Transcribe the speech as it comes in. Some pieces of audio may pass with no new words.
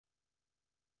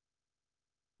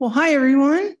Well, hi,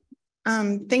 everyone.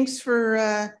 Thanks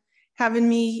for having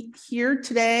me here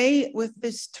today with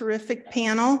this terrific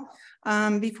panel.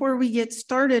 Before we get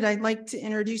started, I'd like to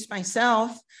introduce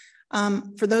myself.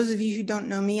 For those of you who don't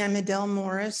know me, I'm Adele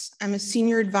Morris. I'm a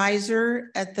senior advisor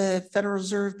at the Federal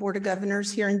Reserve Board of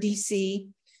Governors here in DC.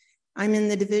 I'm in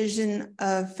the Division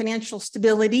of Financial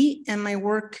Stability, and my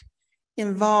work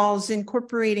involves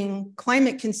incorporating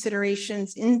climate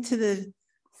considerations into the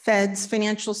Fed's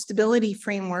financial stability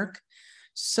framework.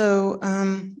 So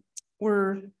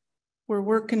we're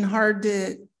working hard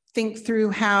to think through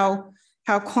how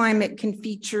climate can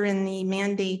feature in the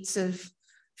mandates of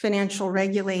financial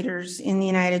regulators in the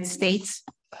United States.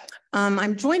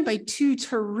 I'm joined by two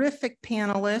terrific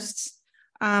panelists.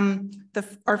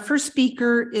 Our first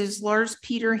speaker is Lars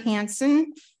Peter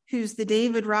Hansen, who's the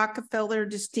David Rockefeller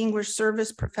Distinguished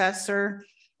Service Professor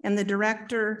and the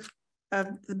Director of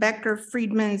the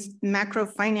Becker-Friedman's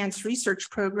Macrofinance Research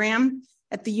Program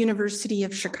at the University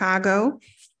of Chicago,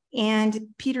 and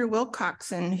Peter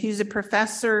Wilcoxon, who's a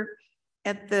professor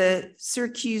at the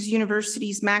Syracuse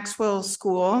University's Maxwell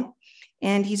School,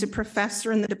 and he's a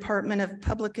professor in the Department of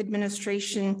Public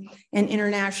Administration and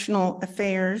International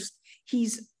Affairs.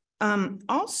 He's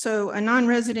also a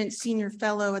non-resident senior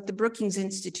fellow at the Brookings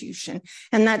Institution,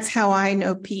 and that's how I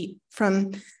know Pete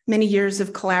from many years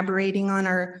of collaborating on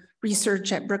our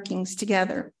research at Brookings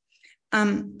together.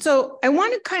 So I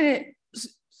want to kind of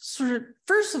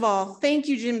first of all, thank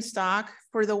you, Jim Stock,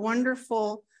 for the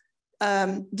wonderful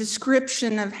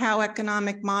description of how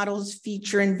economic models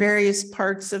feature in various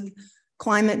parts of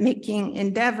climate making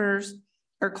endeavors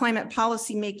or climate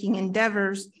policy making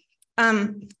endeavors.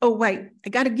 Oh, wait, I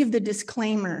got to give the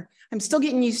disclaimer. I'm still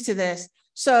getting used to this.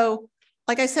 So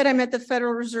like I said, I'm at the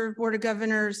Federal Reserve Board of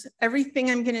Governors.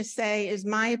 Everything I'm going to say is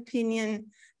my opinion,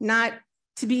 not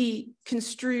to be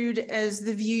construed as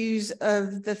the views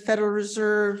of the Federal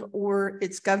Reserve or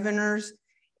its governors.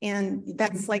 And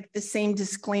that's like the same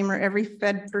disclaimer every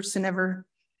Fed person ever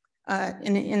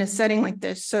in a setting like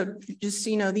this. So just so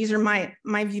you know, these are my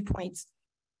viewpoints.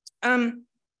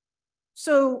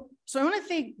 So I want to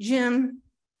thank Jim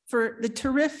for the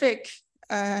terrific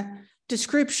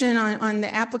description on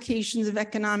the applications of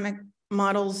economic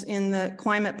models in the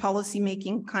climate policy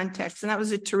making context. And that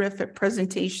was a terrific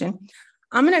presentation.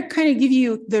 I'm going to kind of give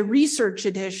you the research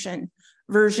edition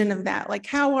version of that, like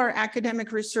how are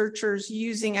academic researchers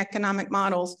using economic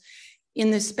models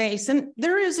in this space? And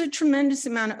there is a tremendous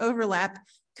amount of overlap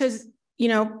because, you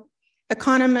know,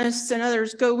 economists and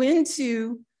others go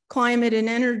into climate and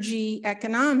energy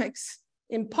economics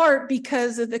in part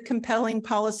because of the compelling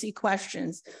policy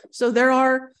questions. So there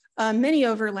are many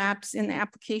overlaps in the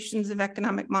applications of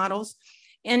economic models.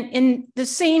 And the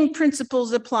same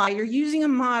principles apply. You're using a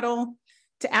model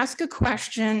to ask a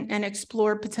question and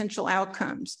explore potential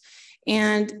outcomes.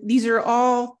 And these are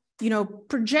all, you know,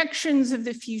 projections of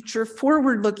the future,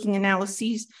 forward-looking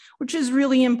analyses, which is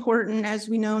really important, as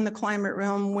we know in the climate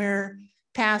realm, where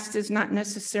past is not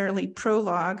necessarily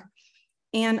prologue.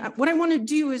 And what I want to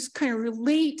do is kind of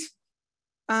relate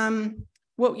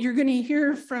what you're going to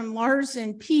hear from Lars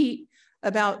and Pete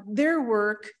about their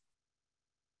work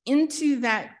into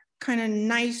that kind of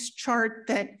nice chart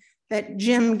that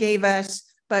Jim gave us,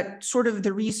 but sort of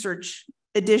the research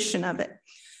edition of it.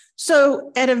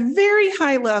 So at a very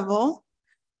high level,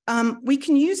 we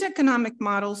can use economic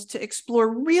models to explore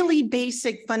really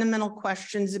basic fundamental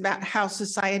questions about how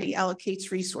society allocates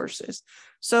resources.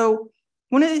 So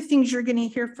one of the things you're going to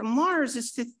hear from Lars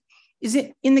is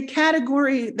it in the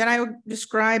category that I would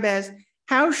describe as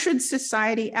how should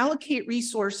society allocate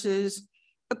resources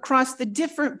across the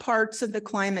different parts of the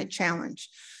climate challenge?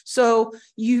 So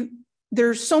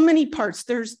there's so many parts.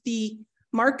 There's the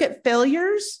market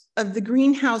failures of the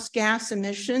greenhouse gas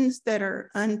emissions that are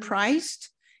unpriced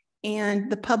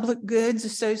and the public goods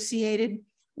associated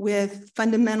with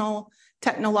fundamental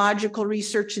technological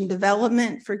research and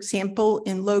development, for example,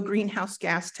 in low greenhouse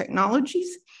gas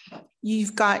technologies.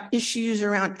 You've got issues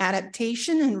around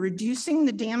adaptation and reducing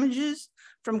the damages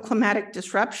from climatic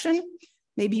disruption,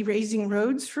 maybe raising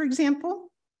roads, for example.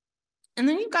 And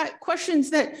then you've got questions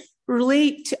that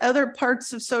relate to other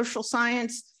parts of social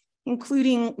science,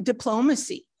 including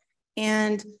diplomacy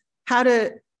and how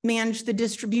to manage the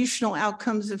distributional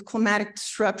outcomes of climatic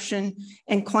disruption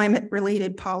and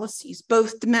climate-related policies,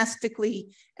 both domestically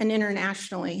and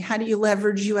internationally. How do you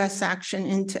leverage US action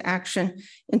into action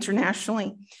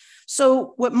internationally?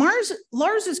 So what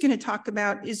Lars is going to talk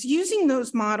about is using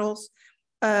those models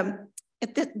at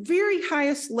the very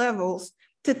highest levels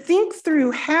to think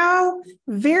through how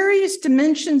various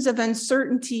dimensions of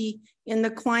uncertainty in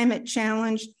the climate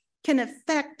challenge can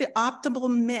affect the optimal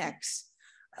mix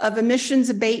of emissions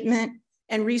abatement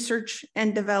and research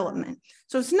and development.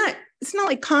 So it's not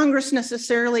like Congress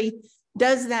necessarily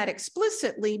does that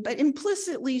explicitly, but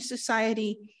implicitly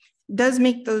society does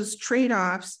make those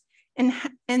trade-offs.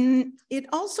 And it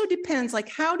also depends, like,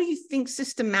 how do you think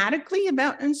systematically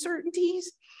about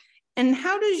uncertainties? And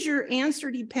how does your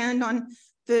answer depend on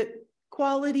the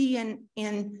quality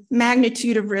and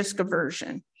magnitude of risk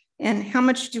aversion? And how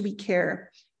much do we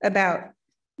care about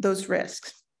those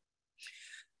risks?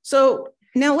 So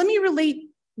now let me relate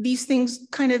these things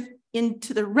kind of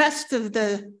into the rest of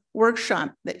the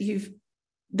workshop that you've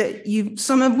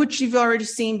some of which you've already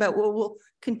seen, but we'll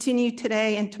continue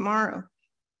today and tomorrow.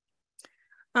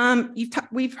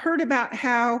 We've heard about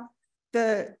how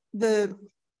the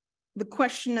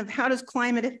question of how does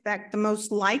climate affect the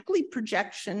most likely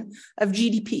projection of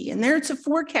GDP, and there it's a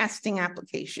forecasting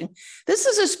application. This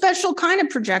is a special kind of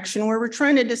projection where we're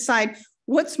trying to decide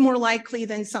what's more likely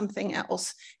than something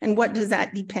else, and what does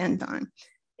that depend on?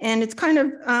 And it's kind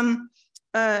of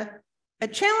a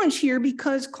challenge here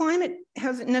because climate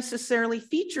hasn't necessarily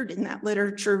featured in that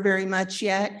literature very much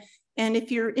yet. And if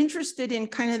you're interested in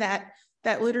kind of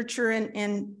that literature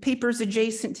and papers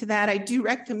adjacent to that, I do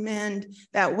recommend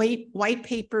that white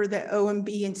paper that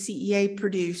OMB and CEA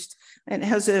produced. And it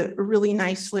has a really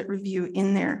nice lit review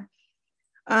in there.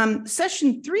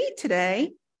 Session 3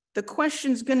 today, the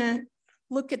question's gonna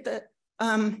look at the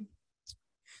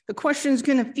question's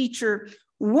gonna feature,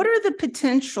 what are the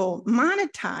potential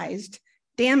monetized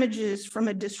damages from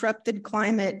a disrupted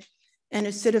climate and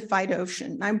acidified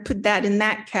ocean? I would put that in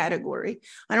that category.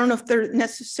 I don't know if they're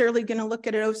necessarily going to look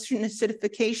at ocean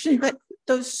acidification, but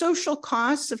those social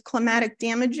costs of climatic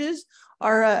damages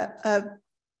are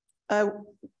a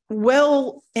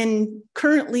well and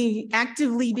currently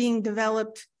actively being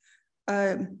developed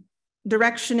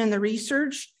direction in the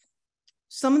research.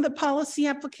 Some of the policy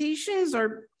applications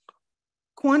are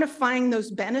quantifying those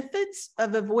benefits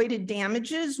of avoided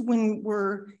damages when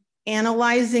we're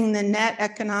analyzing the net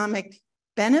economic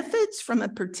benefits from a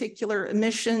particular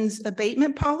emissions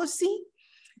abatement policy.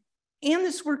 And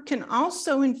this work can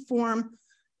also inform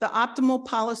the optimal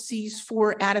policies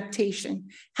for adaptation.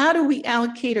 How do we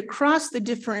allocate across the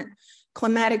different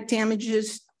climatic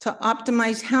damages to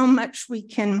optimize how much we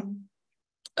can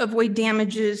avoid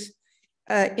damages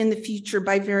in the future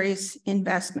by various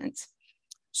investments?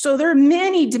 So there are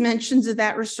many dimensions of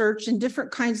that research and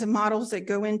different kinds of models that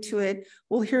go into it.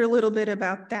 We'll hear a little bit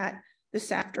about that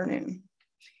this afternoon.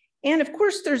 And of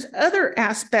course, there's other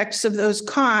aspects of those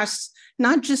costs,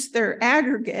 not just their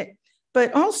aggregate,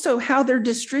 but also how they're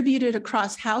distributed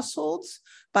across households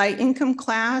by income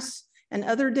class and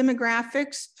other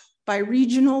demographics, by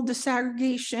regional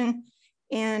disaggregation,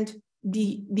 and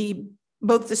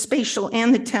both the spatial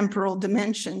and the temporal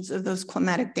dimensions of those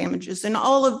climatic damages. And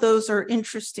all of those are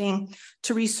interesting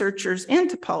to researchers and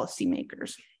to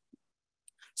policymakers.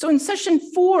 So in session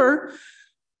 4,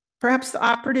 perhaps the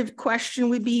operative question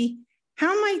would be,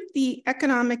 how might the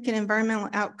economic and environmental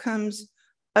outcomes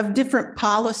of different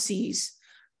policies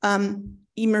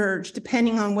emerge,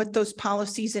 depending on what those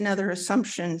policies and other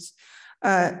assumptions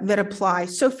that apply?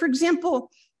 So for example,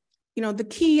 the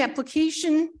key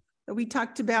application that we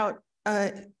talked about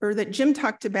or that Jim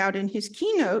talked about in his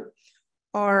keynote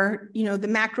are, the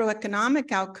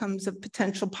macroeconomic outcomes of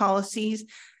potential policies.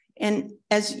 And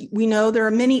as we know, there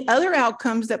are many other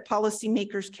outcomes that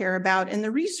policymakers care about, and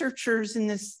the researchers in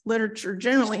this literature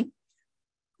generally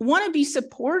want to be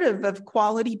supportive of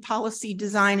quality policy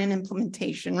design and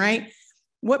implementation, right?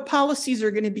 What policies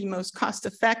are going to be most cost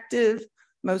effective,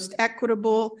 most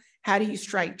equitable? How do you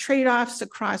strike trade-offs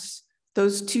across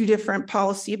those two different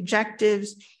policy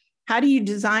objectives? How do you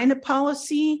design a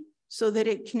policy so that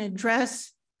it can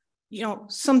address,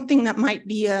 something that might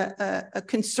be a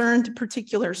concern to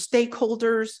particular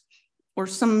stakeholders or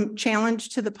some challenge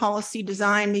to the policy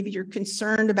design? Maybe you're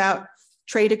concerned about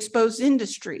trade exposed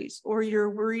industries, or you're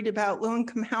worried about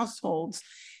low-income households.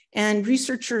 And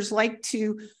researchers like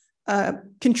to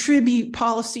contribute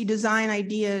policy design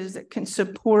ideas that can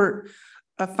support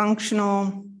a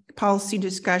functional policy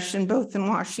discussion, both in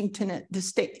Washington at the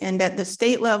state and at the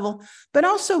state level, but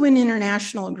also in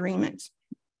international agreements.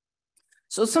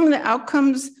 So some of the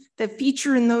outcomes that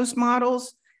feature in those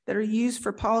models that are used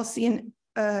for policy and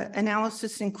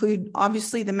analysis include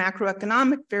obviously the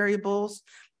macroeconomic variables,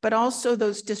 but also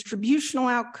those distributional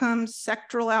outcomes,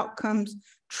 sectoral outcomes,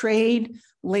 trade,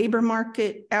 labor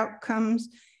market outcomes,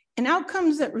 and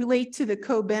outcomes that relate to the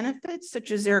co-benefits, such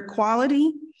as air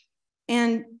quality,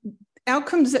 and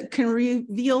outcomes that can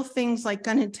reveal things like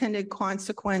unintended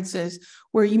consequences,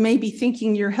 where you may be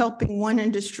thinking you're helping one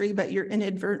industry, but you're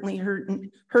inadvertently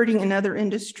hurting another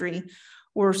industry,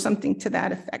 or something to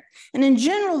that effect. And in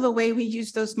general, the way we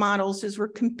use those models is we're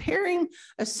comparing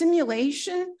a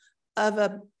simulation of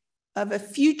a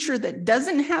future that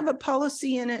doesn't have a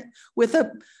policy in it with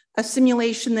a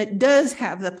simulation that does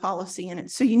have the policy in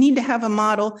it. So you need to have a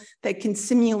model that can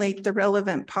simulate the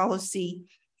relevant policy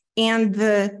and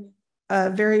the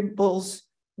variables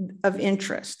of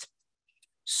interest.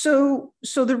 So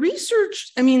the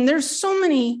research, I mean, there's so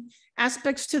many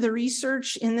aspects to the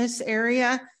research in this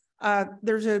area.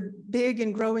 There's a big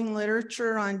and growing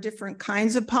literature on different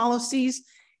kinds of policies.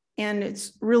 And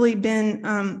it's really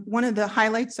been one of the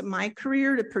highlights of my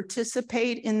career to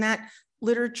participate in that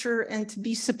literature and to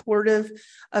be supportive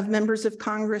of members of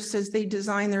Congress as they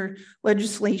design their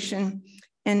legislation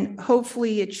and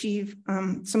hopefully achieve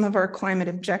some of our climate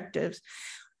objectives.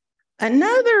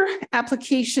 Another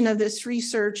application of this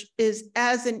research is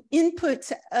as an input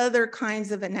to other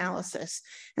kinds of analysis.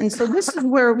 And so this is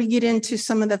where we get into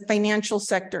some of the financial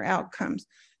sector outcomes.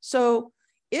 So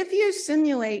if you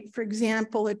simulate, for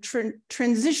example, a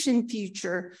transition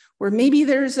future where maybe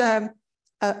there's an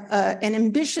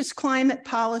ambitious climate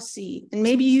policy, and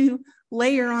maybe you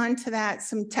layer onto that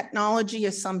some technology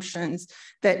assumptions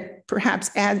that perhaps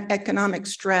add economic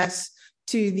stress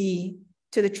to the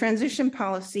transition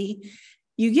policy,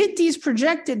 you get these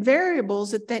projected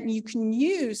variables that then you can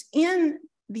use in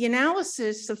the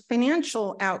analysis of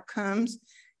financial outcomes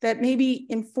that maybe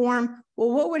inform,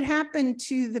 well, what would happen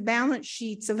to the balance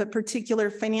sheets of a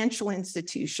particular financial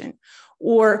institution?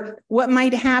 Or what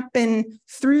might happen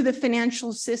through the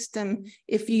financial system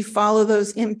if you follow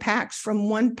those impacts from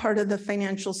one part of the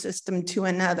financial system to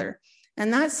another?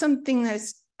 And that's something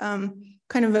that's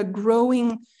kind of a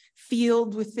growing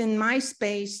field within my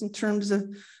space in terms of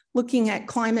looking at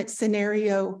climate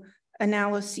scenario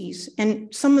analyses.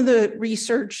 And some of the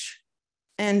research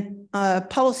and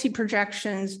policy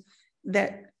projections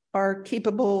that are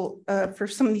capable for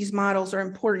some of these models are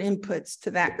important inputs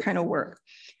to that kind of work.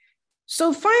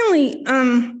 So finally,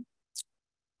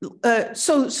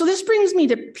 so this brings me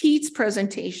to Pete's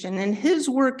presentation, and his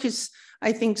work is,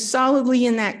 I think, solidly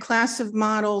in that class of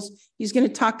models. He's going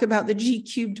to talk about the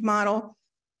G-cubed model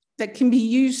that can be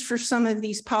used for some of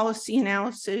these policy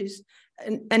analyses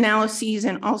and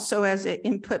also as an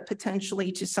input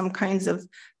potentially to some kinds of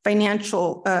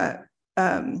financial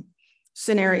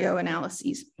scenario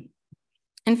analyses.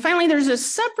 And finally, there's a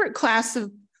separate class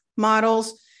of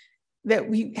models that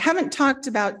we haven't talked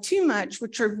about too much,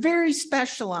 which are very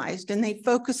specialized and they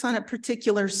focus on a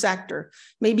particular sector.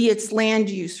 Maybe it's land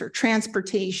use or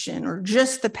transportation or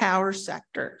just the power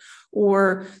sector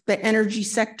or the energy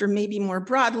sector, maybe more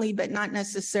broadly, but not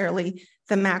necessarily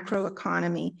the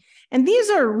macroeconomy. And these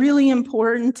are really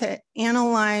important to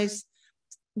analyze,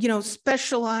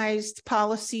 specialized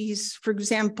policies. For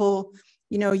example,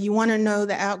 you want to know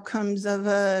the outcomes of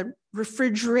a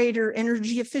refrigerator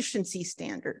energy efficiency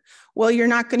standard. Well, you're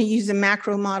not going to use a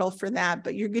macro model for that,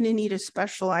 but you're going to need a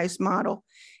specialized model.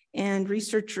 And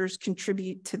researchers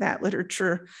contribute to that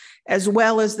literature, as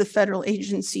well as the federal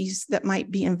agencies that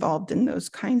might be involved in those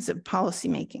kinds of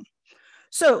policymaking.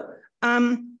 So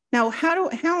now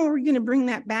how are we going to bring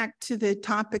that back to the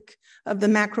topic of the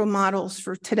macro models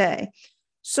for today?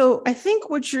 So I think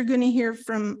what you're going to hear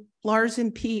from Lars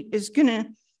and Pete is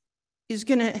going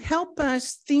to help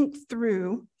us think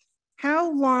through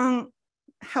how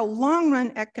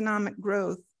long-run economic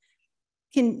growth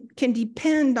can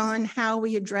depend on how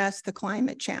we address the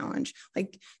climate challenge.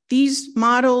 Like these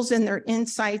models and their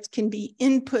insights can be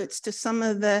inputs to some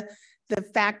of the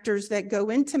factors that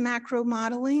go into macro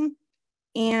modeling.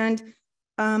 And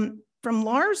from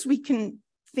Lars, we can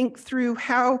think through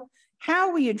how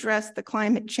we address the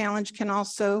climate challenge can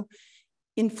also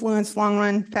influence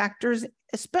long-run factors,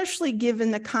 especially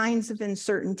given the kinds of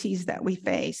uncertainties that we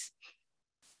face.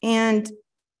 And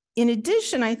in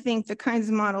addition, I think the kinds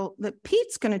of model that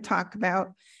Pete's going to talk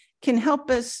about can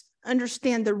help us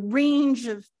understand the range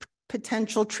of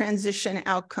potential transition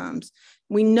outcomes.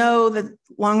 We know that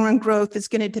long-run growth is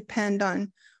going to depend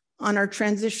on our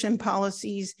transition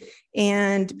policies.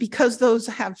 And because those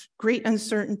have great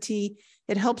uncertainty,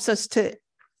 it helps us to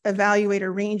evaluate a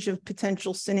range of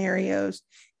potential scenarios.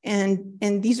 And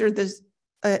these are the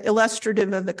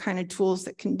illustrative of the kind of tools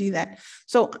that can do that.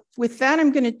 So with that,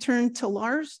 I'm going to turn to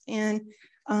Lars, and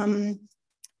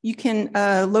you can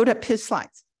load up his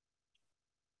slides.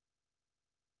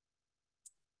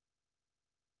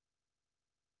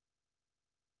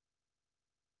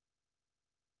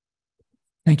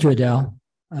 Thank you, Adele.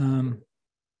 About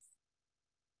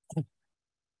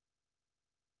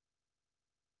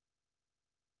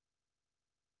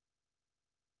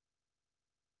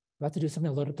to do something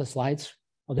to load up the slides.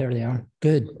 Oh, there they are.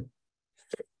 Good.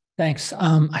 Thanks.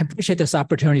 I appreciate this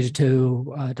opportunity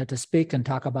to speak and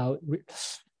talk about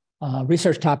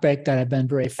research topic that I've been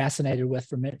very fascinated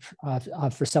with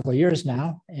for several years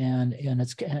now, and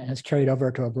it's carried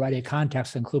over to a variety of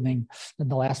contexts, including in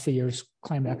the last few years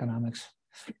climate economics.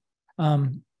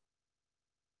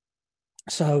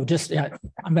 So just I'm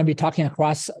going to be talking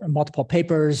across multiple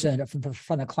papers, and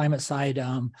from the climate side,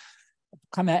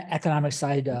 climate economic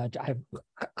side, I have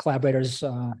collaborators.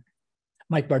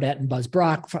 Mike Bardette and Buzz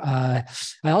Brock. I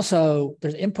also,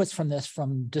 there's inputs from this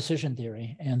from decision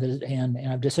theory, and I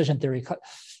have decision theory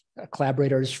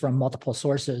collaborators from multiple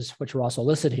sources, which are also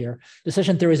listed here.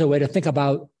 Decision theory is a way to think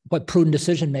about what prudent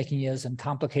decision making is in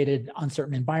complicated,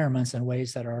 uncertain environments in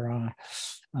ways that are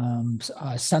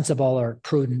sensible or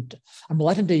prudent. I'm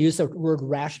reluctant to use the word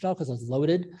rational because it's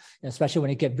loaded, especially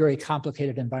when you get very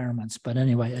complicated environments. But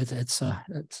anyway,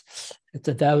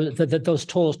 those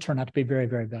tools turn out to be very,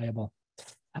 very valuable.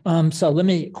 So let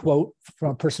me quote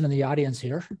from a person in the audience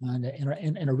here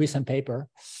in a recent paper.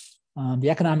 The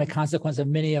economic consequence of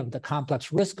many of the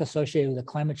complex risks associated with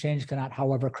climate change cannot,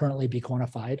 however, currently be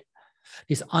quantified.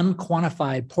 These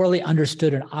unquantified, poorly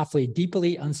understood, and awfully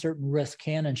deeply uncertain risks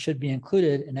can and should be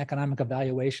included in economic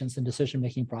evaluations and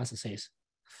decision-making processes.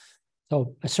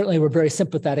 So certainly we're very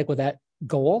sympathetic with that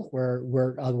goal.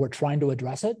 We're trying to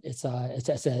address it. It's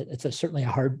certainly a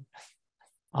hard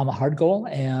goal,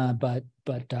 but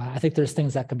I think there's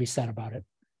things that can be said about it.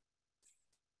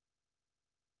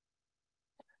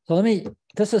 So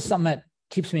this is something that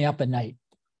keeps me up at night.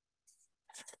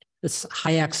 This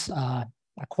Hayek's, a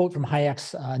quote from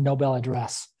Hayek's Nobel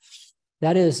address.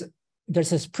 That is, there's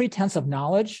this pretense of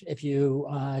knowledge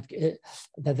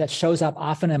that shows up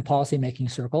often in policymaking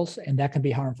circles, and that can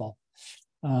be harmful.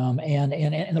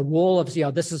 And the role of,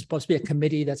 this is supposed to be a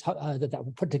committee that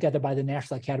was put together by the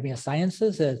National Academy of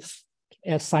Sciences.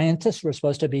 As scientists, we're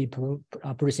supposed to be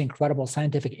producing credible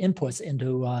scientific inputs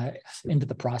into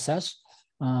the process,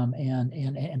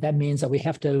 and that means that we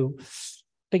have to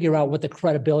figure out what the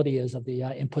credibility is of the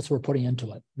inputs we're putting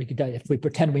into it. If we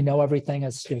pretend we know everything,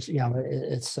 it's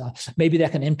maybe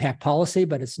that can impact policy,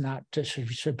 but it's not.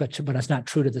 But it's not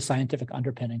true to the scientific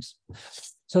underpinnings.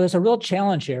 So there's a real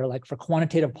challenge here, like for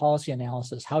quantitative policy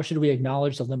analysis. How should we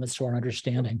acknowledge the limits to our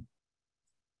understanding?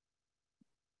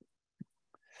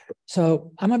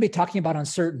 So I'm going to be talking about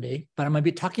uncertainty, but I'm going to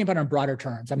be talking about it in broader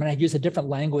terms. I'm going to use a different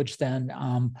language than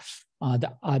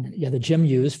the Jim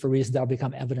used for reasons that will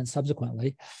become evident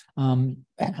subsequently. I'm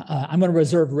going to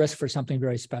reserve risk for something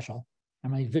very special.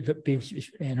 I'm going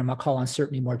to call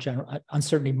uncertainty more general,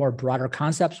 uncertainty more broader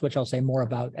concepts, which I'll say more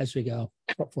about as we go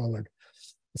forward.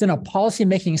 Within a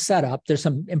policymaking setup, there's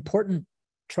some important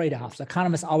trade-offs.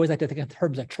 Economists always like to think in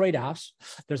terms of trade-offs.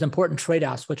 There's important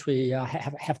trade-offs which we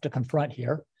have to confront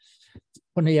here.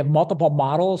 When we have multiple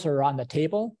models are on the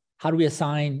table, how do we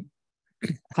assign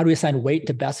weight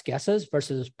to best guesses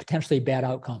versus potentially bad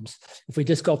outcomes? If we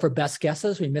just go for best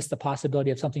guesses, we miss the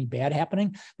possibility of something bad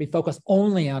happening. We focus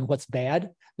only on what's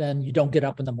bad, then you don't get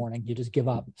up in the morning, you just give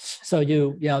up. So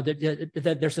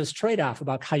there's this trade-off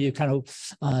about how you kind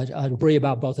of worry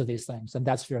about both of these things, and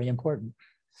that's very important.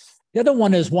 The other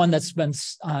one is one that's been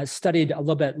studied a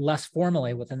little bit less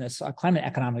formally within this climate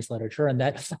economics literature, and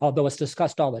that, although it's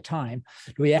discussed all the time,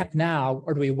 do we act now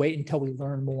or do we wait until we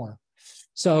learn more?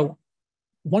 So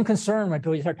one concern when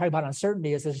we start talking about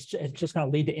uncertainty is it's just going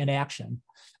to lead to inaction.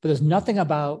 But there's nothing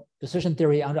about decision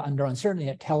theory under uncertainty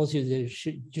that tells you that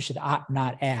you should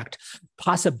not act.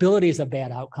 Possibilities of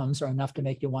bad outcomes are enough to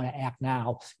make you want to act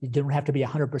now. You don't have to be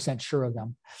 100% sure of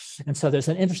them. And so there's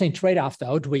an interesting trade-off,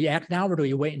 though. Do we act now or do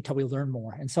we wait until we learn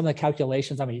more? And some of the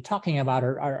calculations I'm going to be talking about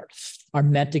are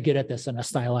meant to get at this in a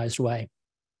stylized way.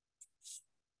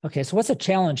 Okay, so what's the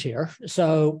challenge here?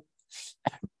 So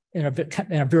in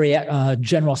a very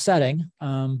general setting,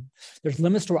 there's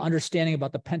limits to our understanding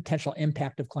about the potential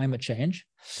impact of climate change.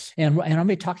 And I'm going to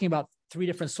be talking about three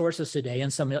different sources today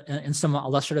and some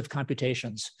illustrative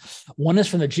computations. One is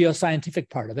from the geoscientific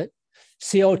part of it.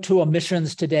 CO2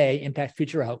 emissions today impact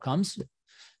future outcomes.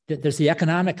 There's the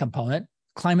economic component.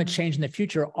 Climate change in the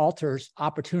future alters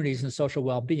opportunities and social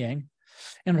well-being.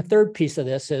 And the third piece of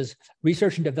this is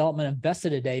research and development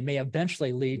invested today may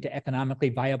eventually lead to economically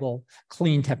viable,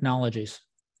 clean technologies.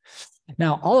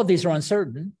 Now, all of these are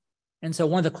uncertain. And so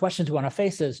one of the questions we want to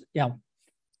face is,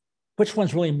 which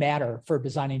ones really matter for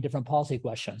designing different policy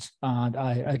questions? And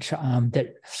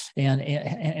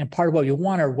part of what you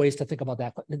want are ways to think about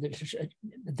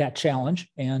that challenge.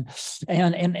 And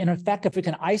in fact, if we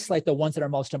can isolate the ones that are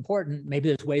most important, maybe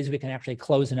there's ways we can actually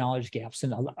close the knowledge gaps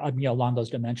along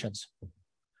those dimensions.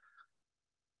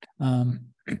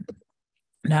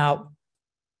 Now,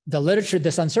 the literature,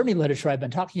 this uncertainty literature I've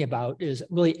been talking about, is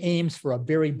really aims for a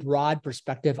very broad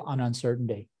perspective on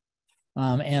uncertainty.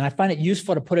 And I find it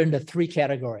useful to put it into 3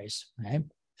 categories. Right?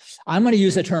 I'm going to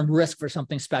use the term risk for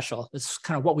something special. It's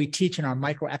kind of what we teach in our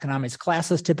microeconomics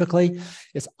classes typically.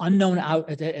 It's unknown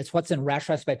out. It's what's in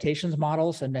rational expectations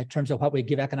models and in terms of what we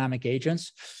give economic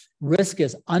agents. Risk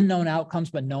is unknown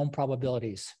outcomes, but known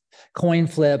probabilities. Coin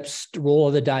flips, roll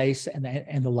of the dice,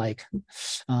 and the like.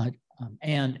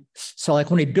 And so like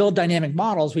when we build dynamic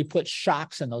models, we put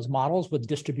shocks in those models with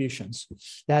distributions.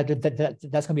 That's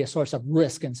going to be a source of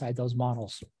risk inside those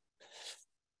models.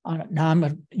 Now I'm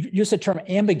going to use the term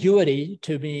ambiguity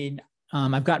to mean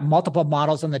I've got multiple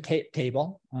models on the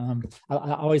table.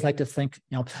 I always like to think,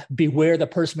 beware the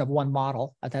person of one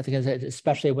model. I think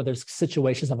especially when there's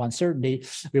situations of uncertainty,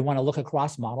 we want to look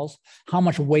across models. How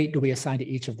much weight do we assign to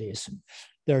each of these?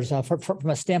 There's from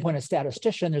a standpoint of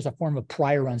statistician, there's a form of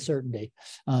prior uncertainty.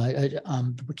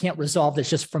 We can't resolve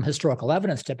this just from historical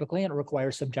evidence typically, and it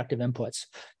requires subjective inputs.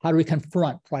 How do we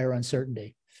confront prior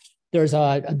uncertainty? There's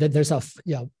a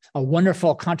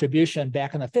wonderful contribution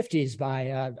back in the 50s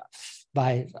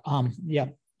by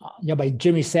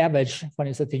Jimmy Savage when he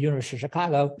was at the University of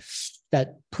Chicago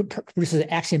that produces an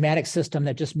axiomatic system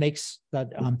that just makes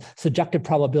that subjective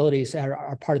probabilities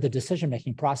are part of the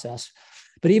decision-making process.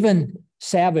 But even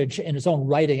Savage, in his own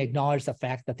writing, acknowledged the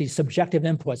fact that these subjective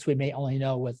inputs we may only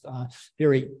know with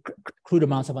very crude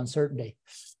amounts of uncertainty.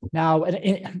 Now,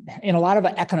 in a lot of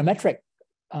econometric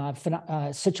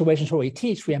situations where we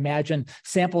teach, we imagine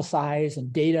sample size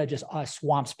and data just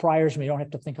swamps priors, and we don't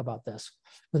have to think about this.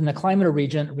 Within the climate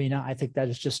arena, I think that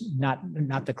is just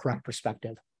not the correct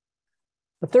perspective.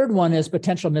 The third one is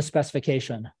potential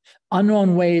misspecification,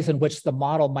 unknown ways in which the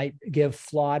model might give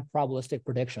flawed probabilistic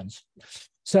predictions.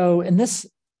 So in this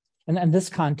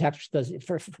context,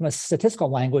 from a statistical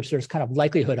language, there's kind of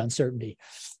likelihood uncertainty.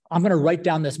 I'm going to write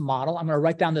down this model. I'm going to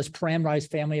write down this parameterized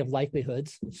family of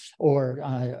likelihoods,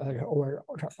 or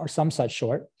some such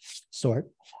sort.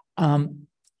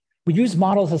 We use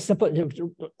models as simple.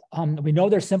 We know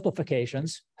they're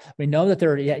simplifications. We know that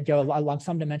they're along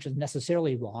some dimensions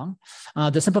necessarily wrong.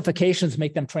 The simplifications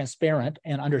make them transparent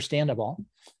and understandable.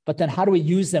 But then, how do we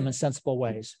use them in sensible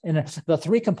ways? And the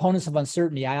 3 components of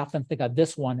uncertainty, I often think of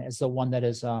this one as the one that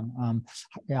is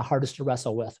hardest to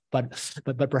wrestle with,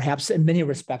 but perhaps in many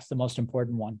respects the most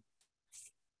important one.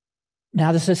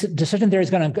 Now, this decision theory is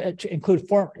going to include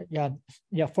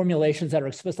formulations that are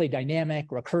explicitly dynamic,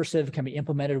 recursive, can be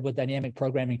implemented with dynamic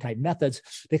programming type methods,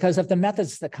 because if the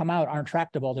methods that come out aren't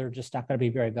tractable, they're just not going to be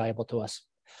very valuable to us.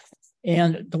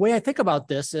 And the way I think about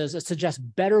this is it suggests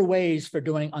better ways for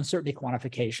doing uncertainty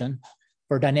quantification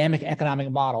for dynamic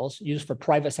economic models used for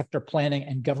private sector planning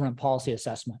and government policy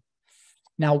assessment.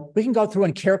 Now, we can go through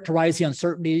and characterize the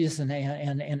uncertainties and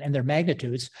their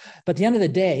magnitudes, but at the end of the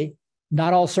day,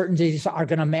 not all certainties are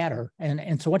going to matter.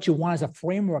 And so what you want is a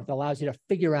framework that allows you to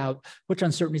figure out which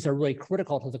uncertainties are really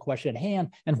critical to the question at hand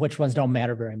and which ones don't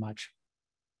matter very much.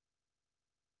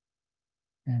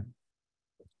 Yeah.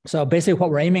 So basically what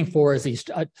we're aiming for is these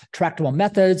tractable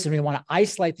methods, and we want to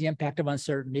isolate the impact of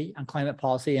uncertainty on climate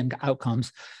policy and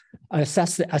outcomes,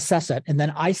 assess it, and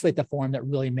then isolate the form that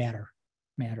really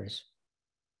matters.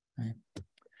 Right.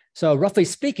 So roughly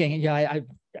speaking, I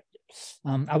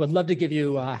would love to give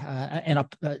you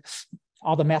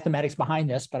all the mathematics behind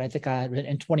this, but I think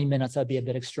in 20 minutes, that'd be a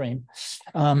bit extreme.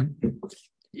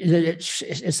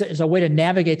 It's a way to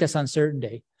navigate this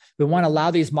uncertainty. We want to allow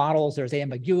these models, there's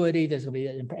ambiguity, there's going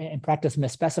to be in practice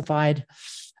misspecified.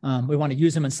 We want to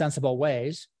use them in sensible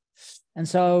ways. And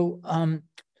so what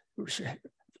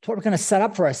we're going to set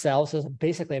up for ourselves is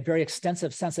basically a very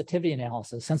extensive sensitivity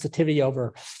analysis, sensitivity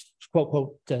over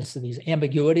quote, these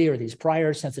ambiguity or these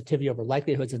prior, sensitivity over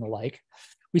likelihoods and the like.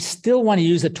 We still want to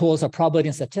use the tools of probability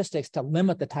and statistics to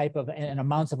limit the type of and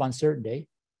amounts of uncertainty.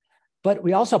 But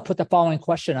we also put the following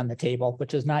question on the table,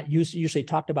 which is not usually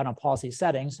talked about in policy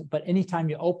settings, but anytime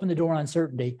you open the door on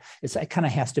uncertainty, it kind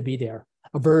of has to be there.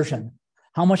 Aversion.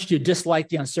 How much do you dislike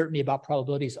the uncertainty about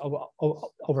probabilities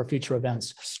over future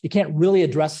events? You can't really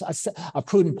address a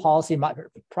prudent policy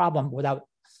problem without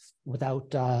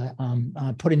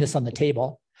putting this on the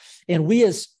table. And we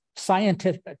as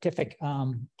scientific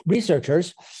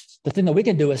researchers, the thing that we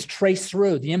can do is trace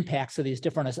through the impacts of these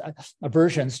different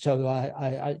aversions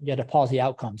to policy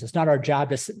outcomes. It's not our job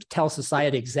to tell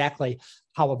society exactly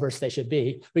how averse they should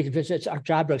be. It's our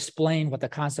job to explain what the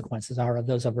consequences are of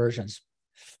those aversions.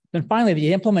 Then finally,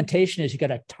 the implementation is you got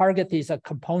to target these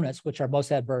components which are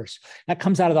most adverse. That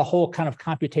comes out of the whole kind of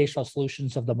computational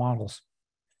solutions of the models.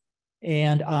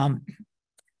 And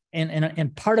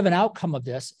And part of an outcome of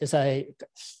this is a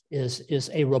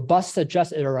robust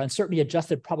adjusted or uncertainty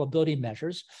adjusted probability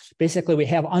measures. Basically, we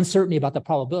have uncertainty about the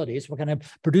probabilities. We're going to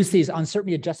produce these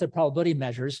uncertainty adjusted probability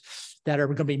measures that are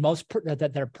going to be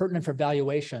that are pertinent for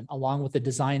valuation, along with the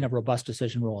design of robust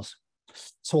decision rules.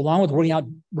 So along with working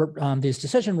out these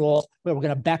decision rules, we're going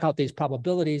to back out these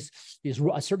probabilities. These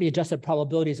uncertainty adjusted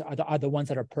probabilities are the ones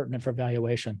that are pertinent for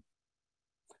valuation.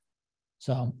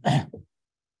 So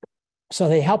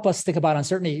they help us think about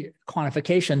uncertainty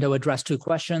quantification to address two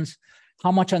questions.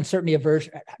 How much uncertainty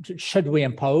aversion should we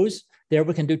impose? There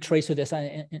we can do trace with this,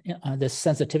 this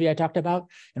sensitivity I talked about,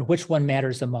 and which one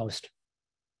matters the most.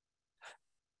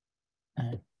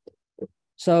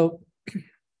 So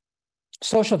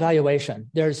social valuation,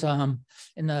 there's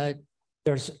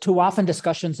too often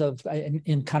discussions of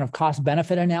in kind of cost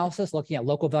benefit analysis, looking at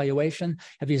local valuation,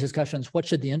 have these discussions, what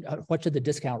should the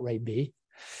discount rate be?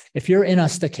 If you're in a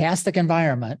stochastic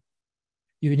environment,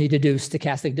 you need to do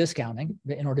stochastic discounting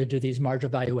in order to do these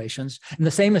marginal valuations. And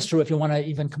the same is true if you want to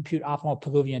even compute optimal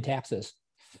Pavlovian taxes.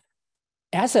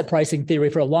 Asset pricing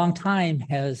theory for a long time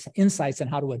has insights on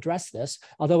how to address this,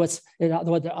 although it's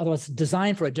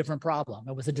designed for a different problem.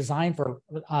 It was a design for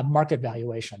market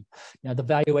valuation, the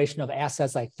valuation of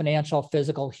assets like financial,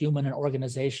 physical, human, and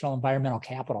organizational, environmental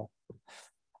capital.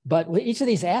 But with each of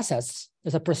these assets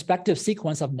is a prospective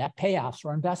sequence of net payoffs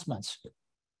or investments.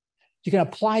 You can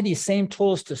apply these same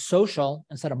tools to social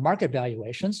instead of market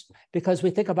valuations, because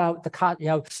we think about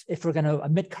if we're going to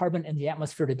emit carbon in the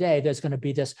atmosphere today, there's going to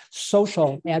be this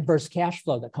social adverse cash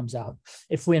flow that comes out.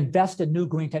 If we invest in new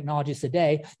green technologies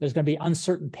today, there's going to be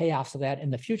uncertain payoffs of that in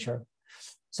the future.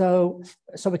 So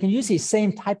we can use these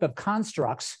same type of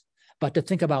constructs, but to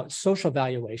think about social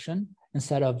valuation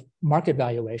instead of market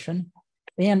valuation,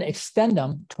 and extend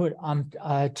them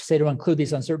to include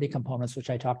these uncertainty components,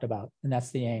 which I talked about, and that's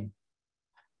the aim.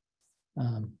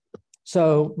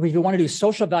 So if you want to do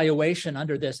social valuation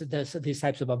under these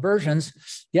types of aversions,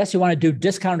 yes, you want to do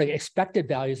discounted expected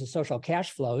values of social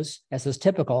cash flows, as is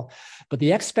typical, but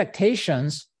the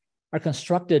expectations are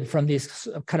constructed from these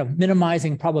kind of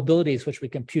minimizing probabilities, which we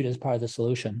compute as part of the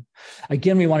solution.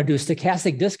 Again, we want to do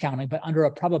stochastic discounting, but under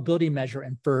a probability measure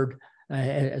inferred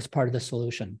as part of the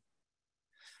solution.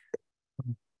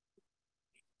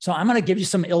 So I'm going to give you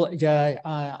some a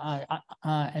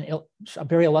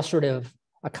very illustrative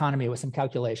economy with some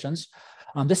calculations.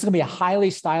 This is going to be a highly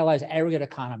stylized aggregate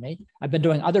economy. I've been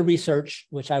doing other research,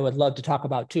 which I would love to talk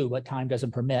about too, but time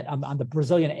doesn't permit. On the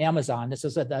Brazilian Amazon, this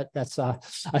is that's a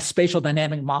spatial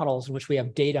dynamic models, which we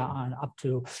have data on up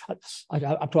to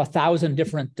 1,000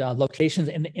 different locations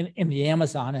in the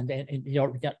Amazon,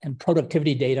 and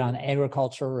productivity data on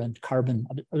agriculture and carbon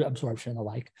absorption and the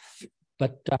like.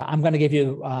 But I'm going to give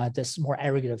you this more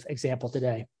aggregate example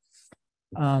today.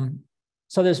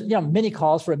 So there's many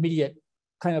calls for immediate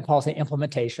climate policy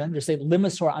implementation. There's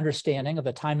limits to our understanding of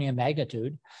the timing and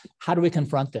magnitude. How do we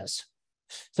confront this?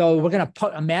 So we're going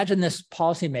to imagine this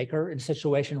policymaker in a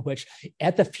situation in which,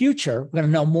 at the future, we're going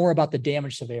to know more about the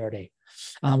damage severity.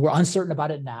 We're uncertain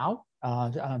about it now,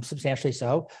 substantially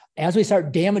so. As we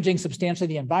start damaging substantially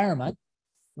the environment,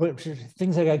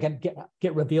 things are going to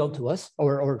get revealed to us,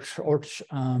 but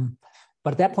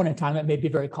at that point in time, it may be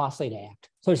very costly to act.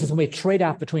 So it's just going to be a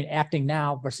trade-off between acting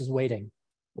now versus waiting.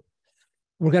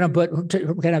 We're going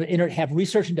to have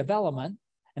research and development,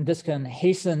 and this can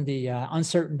hasten the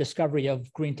uncertain discovery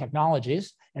of green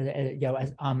technologies,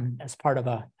 as part of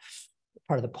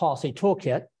the policy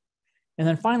toolkit. And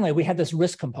then finally, we have this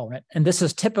risk component, and this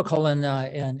is typical in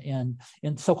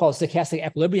so-called stochastic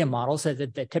equilibrium models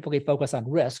that typically focus on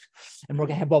risk. And we're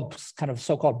going to have both kind of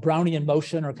so-called Brownian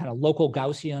motion, or kind of local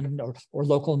Gaussian or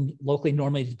locally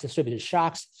normally distributed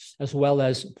shocks, as well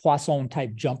as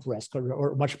Poisson-type jump risk,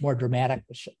 or much more dramatic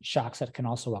shocks that can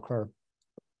also occur.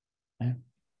 Okay.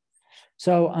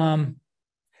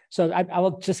 So I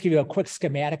will just give you a quick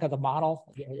schematic of the model.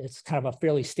 It's kind of a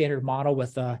fairly standard model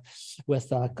with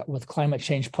climate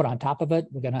change put on top of it.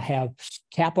 We're going to have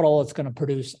capital. It's going to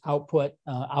produce output.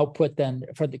 Output then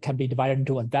can be divided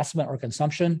into investment or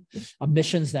consumption.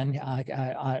 Emissions then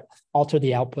alter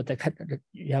the output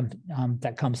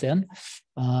that comes in.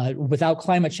 Without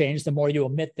climate change, the more you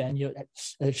emit, then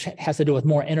it has to do with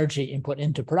more energy input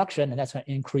into production, and that's going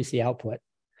to increase the output.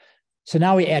 So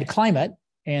now we add climate.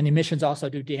 And emissions also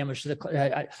do damage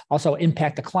to also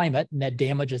impact the climate, and that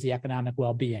damages the economic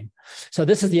well-being. So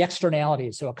this is the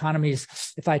externalities. So economies,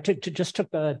 if I just took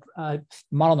the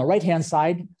model on the right-hand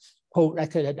side, quote, I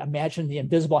could imagine the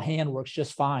invisible hand works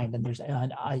just fine,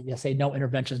 and I say no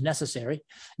intervention is necessary.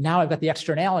 Now I've got the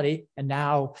externality, and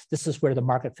now this is where the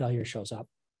market failure shows up.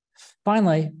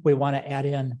 Finally, we want to add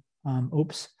in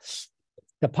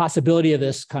the possibility of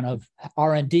this kind of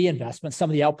R&D investment, some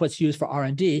of the outputs used for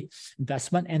R&D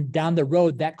investment, and down the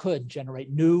road that could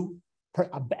generate new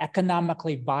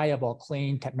economically viable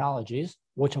clean technologies,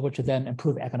 which would then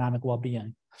improve economic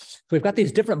well-being. So we've got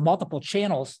these different multiple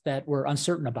channels that we're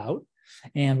uncertain about,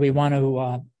 and we want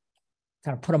to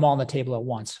kind of put them all on the table at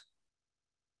once.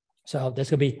 So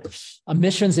there's going to be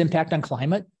emissions impact on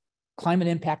climate, climate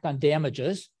impact on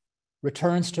damages,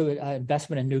 returns to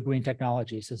investment in new green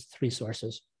technologies as 3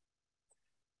 sources.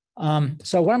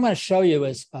 So what I'm going to show you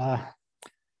is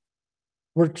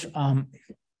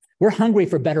we're hungry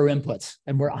for better inputs,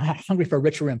 and we're hungry for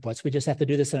richer inputs. We just have to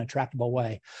do this in a tractable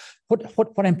way.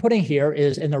 What I'm putting here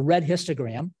is in the red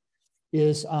histogram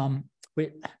is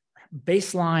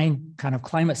baseline kind of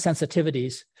climate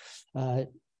sensitivities.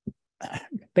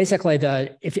 Basically,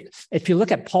 if you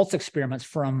look at pulse experiments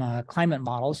from climate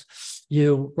models,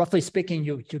 roughly speaking,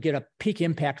 you get a peak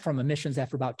impact from emissions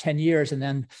after about 10 years, and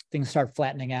then things start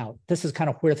flattening out. This is kind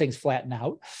of where things flatten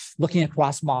out, looking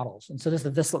across models. And so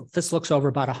this looks over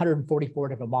about 144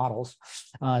 different models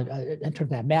in terms of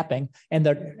that mapping, and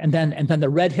then the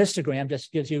red histogram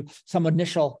just gives you some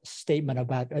initial statement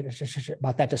about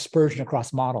that dispersion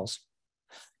across models.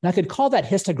 Now, I could call that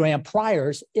histogram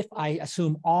priors if I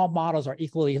assume all models are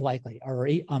equally likely or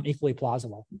equally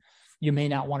plausible. You may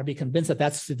not want to be convinced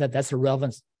that that's a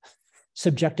relevant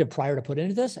subjective prior to put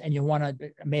into this, and you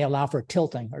may allow for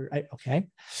tilting. Okay,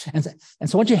 and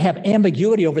so once you have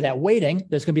ambiguity over that weighting,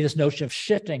 there's going to be this notion of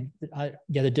shifting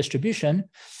the distribution.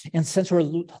 And since we're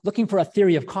looking for a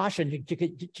theory of caution, you're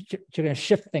going to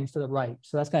shift things to the right.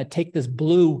 So that's going to take this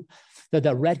blue,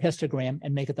 the red histogram,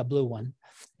 and make it the blue one.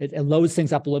 It loads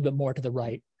things up a little bit more to the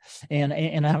right.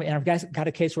 And I've got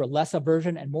a case where less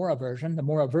aversion and more aversion. The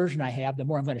more aversion I have, the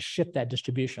more I'm going to shift that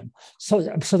distribution. So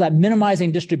that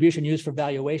minimizing distribution used for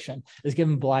valuation is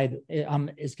given by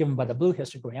the blue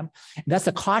histogram. And that's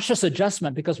a cautious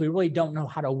adjustment because we really don't know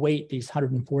how to weight these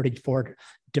 144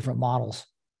 different models.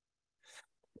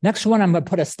 Next one, I'm going to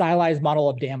put a stylized model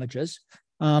of damages.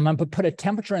 I'm going to put a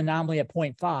temperature anomaly at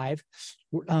 0.5.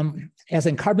 As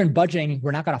in carbon budgeting,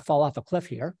 we're not going to fall off a cliff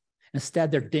here.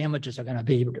 Instead, their damages are going to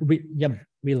be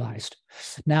realized.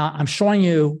 Now, I'm showing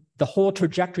you the whole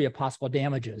trajectory of possible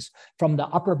damages from the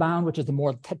upper bound, which is the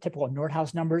more typical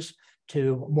Nordhaus numbers,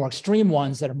 to more extreme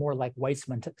ones that are more like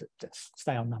Weizmann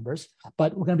style numbers.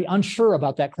 But we're going to be unsure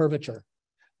about that curvature.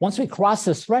 Once we cross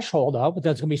this threshold, though,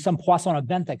 there's going to be some Poisson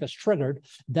event that gets triggered.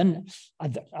 Then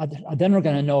we're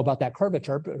going to know about that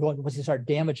curvature once you start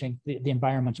damaging the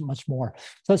environment much more.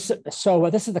 So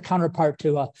this is the counterpart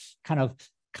to a kind of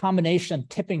combination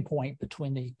tipping point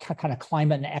between the kind of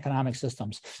climate and economic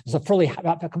systems. It's a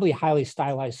completely highly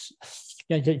stylized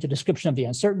the description of the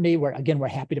uncertainty, where again we're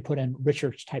happy to put in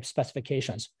richer type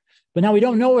specifications. But now we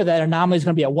don't know whether that anomaly is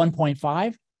going to be at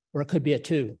 1.5. Or it could be at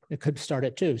 2. It could start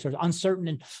at 2. So there's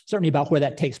uncertainty about where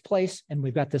that takes place, and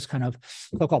we've got this kind of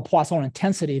so-called Poisson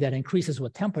intensity that increases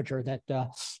with temperature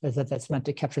that's meant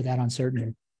to capture that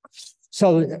uncertainty.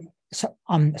 So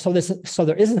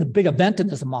there isn't a big event in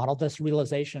this model, this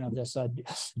realization of this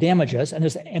damages,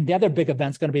 and the other big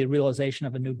event is going to be the realization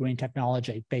of a new green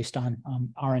technology based on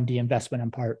R&D investment in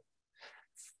part.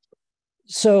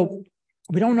 So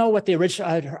we don't know what the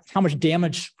original how much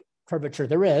damage curvature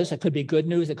there is. It could be good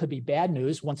news, it could be bad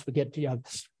news once we get to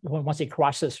once we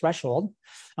cross this threshold.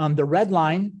 The red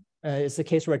line is the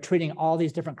case where we're treating all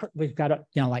these different, we've got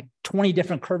like 20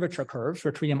 different curvature curves.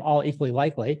 We're treating them all equally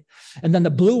likely. And then the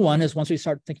blue one is once we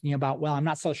start thinking about, well, I'm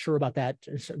not so sure about that,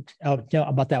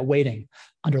 about that weighting.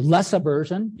 Under less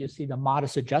aversion, you see the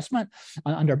modest adjustment.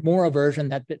 Under more aversion,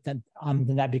 then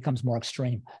that becomes more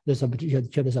extreme. There's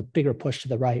a bigger push to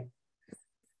the right,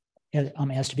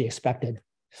 as to be expected.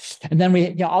 And then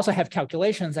we also have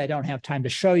calculations I don't have time to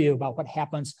show you about what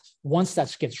happens once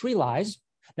that gets realized.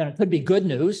 Then it could be good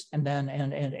news, and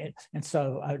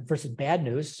so versus bad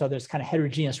news. So there's kind of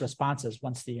heterogeneous responses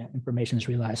once the information is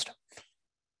realized.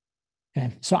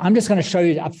 Okay, so I'm just going to show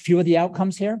you a few of the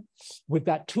outcomes here. We've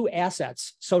got 2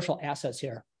 assets, social assets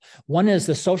here. One is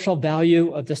the social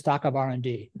value of the stock of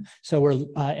R&D. So we're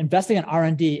investing in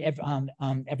R&D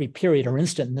every period or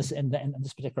instant in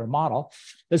this particular model.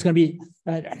 There's going to be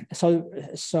there's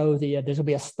going to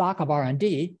be a stock of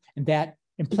R&D, and that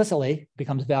implicitly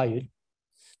becomes valued.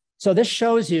 So this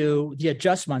shows you the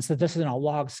adjustments. So this is in a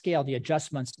log scale, the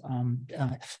adjustments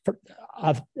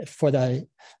for the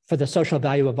social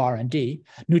value of R&D.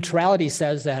 Neutrality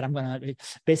says that I'm going to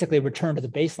basically return to the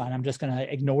baseline. I'm just going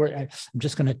to ignore it. I'm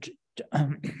just going to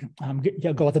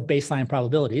go with the baseline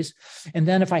probabilities. And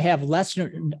then if I have less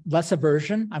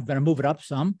aversion, I'm going to move it up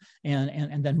some,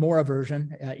 and then more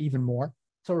aversion, even more.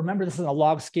 So remember, this is a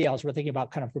log scale, so we're thinking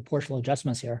about kind of proportional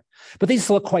adjustments here. But these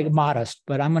look quite modest,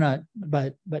 but I'm gonna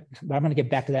get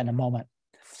back to that in a moment.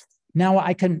 Now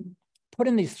I can put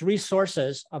in these three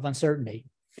sources of uncertainty: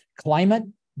 climate,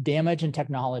 damage, and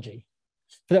technology.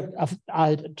 For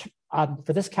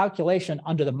this calculation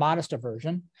under the modest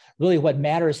aversion, really what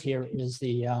matters here is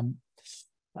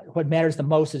what matters the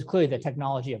most is clearly the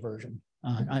technology aversion.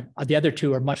 The other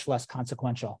two are much less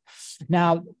consequential.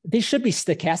 Now, these should be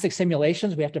stochastic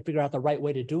simulations. We have to figure out the right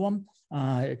way to do them,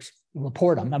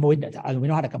 report them. I mean, we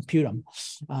know how to compute them,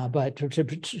 but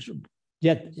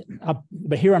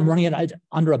here I'm running it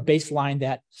under a baseline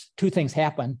that two things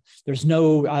happen. There's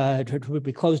no,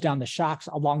 we close down the shocks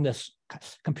along this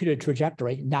computed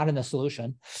trajectory, not in the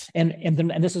solution. And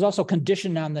this is also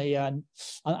conditioned on the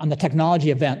technology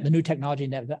event, the new technology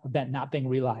event not being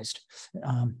realized.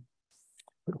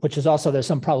 Which is also, there's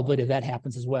some probability that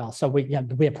happens as well. So we have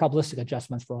probabilistic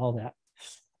adjustments for all that.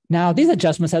 Now, these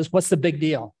adjustments says, what's the big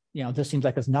deal? This seems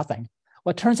like it's nothing.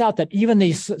 Well, it turns out that even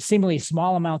these seemingly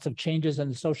small amounts of changes in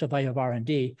the social value of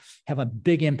R&D have a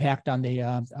big impact on the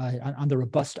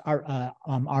robust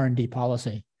R&D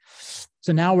policy.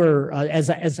 So now we're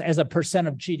as a percent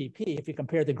of GDP. If you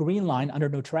compare the green line under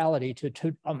neutrality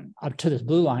up to this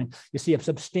blue line, you see a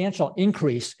substantial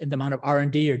increase in the amount of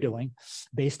R&D you're doing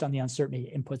based on the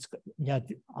uncertainty inputs.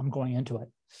 I'm going into it.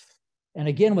 And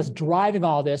again, what's driving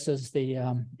all this is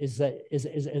the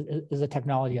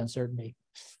technology uncertainty.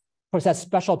 Of course, that's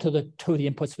special to the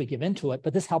inputs we give into it,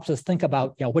 but this helps us think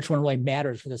about which one really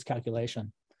matters for this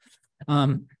calculation.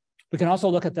 We can also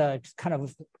look at the kind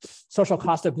of social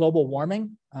cost of global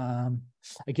warming.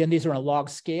 Again, these are on a log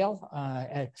scale.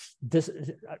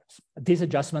 These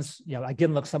adjustments,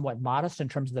 again, look somewhat modest in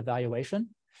terms of the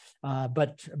valuation.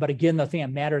 But again, the thing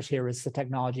that matters here is the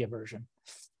technology aversion.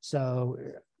 So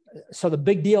the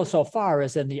big deal so far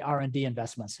is in the R&D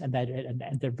investments, and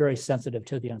they're very sensitive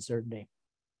to the uncertainty.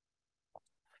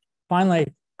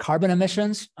 Finally, carbon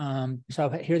emissions. So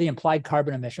here are the implied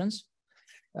carbon emissions.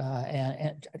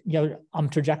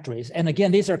 Trajectories. And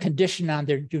again, these are conditioned on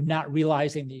you're not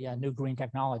realizing the new green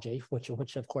technology, which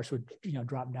of course would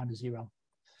drop down to zero.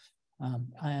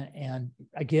 And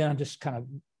again, I'm just kind of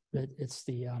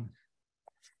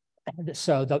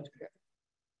so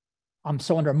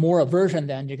under more aversion,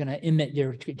 then you're going to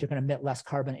emit less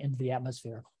carbon into the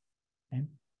atmosphere. Okay?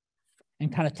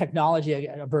 And kind of technology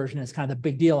aversion is kind of the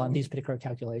big deal on these particular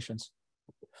calculations.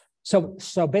 So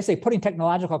basically putting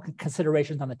technological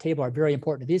considerations on the table are very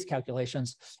important to these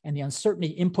calculations, and the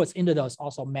uncertainty inputs into those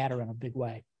also matter in a big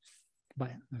way.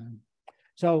 Let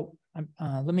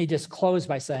me just close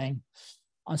by saying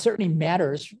uncertainty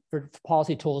matters for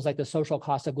policy tools like the social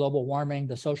cost of global warming,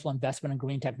 the social investment in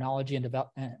green technology and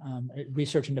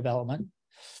research and development.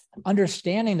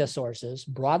 Understanding the sources,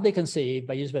 broadly conceived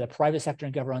used by the private sector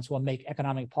and governments, will make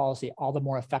economic policy all the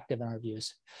more effective in our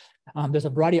views. There's a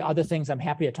variety of other things I'm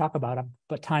happy to talk about,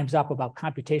 but time's up, about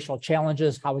computational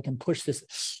challenges, how we can push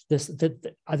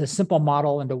the simple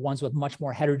model into ones with much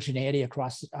more heterogeneity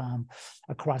across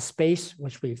space,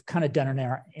 which we've kind of done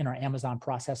in our Amazon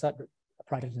project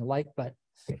and the like. But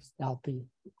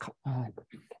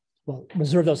we'll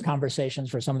reserve those conversations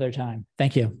for some other time.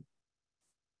 Thank you.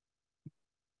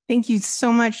 Thank you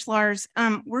so much, Lars.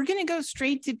 We're going to go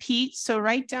straight to Pete. So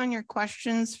write down your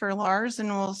questions for Lars, and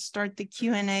we'll start the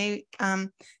Q&A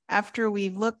after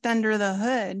we've looked under the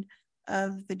hood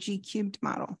of the G-cubed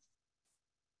model.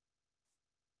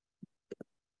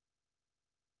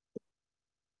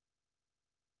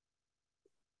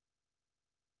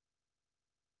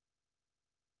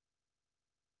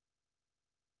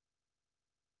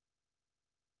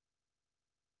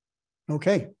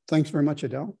 Okay, thanks very much,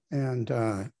 Adele. And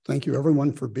thank you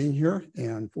everyone for being here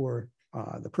and for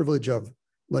the privilege of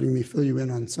letting me fill you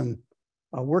in on some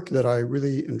work that I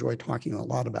really enjoy talking a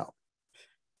lot about.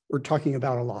 We're talking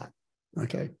about a lot,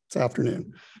 okay, it's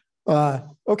afternoon.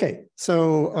 Okay,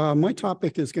 so my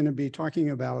topic is going to be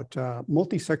talking about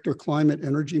multi-sector climate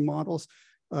energy models.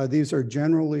 These are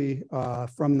generally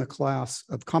from the class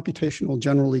of computational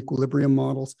general equilibrium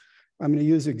models. I'm going to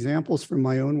use examples from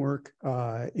my own work,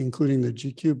 including the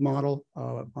G-cube model,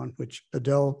 on which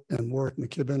Adele and Warwick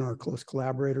McKibben are close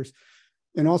collaborators,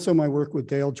 and also my work with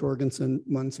Dale Jorgensen,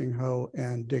 Mun-Sing Ho,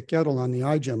 and Dick Gettle on the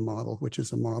iGEM model, which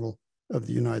is a model of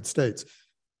the United States.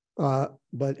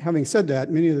 But having said that,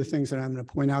 many of the things that I'm going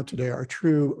to point out today are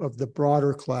true of the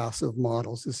broader class of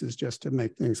models. This is just to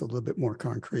make things a little bit more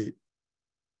concrete.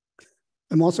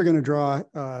 I'm also going to draw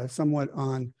somewhat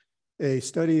on a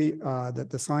study that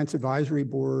the Science Advisory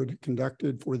Board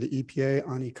conducted for the EPA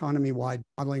on economy-wide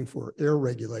modeling for air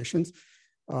regulations.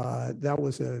 That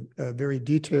was a very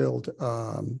detailed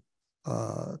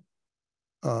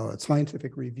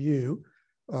scientific review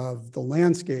of the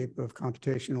landscape of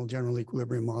computational general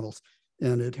equilibrium models.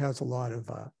 And it has a lot of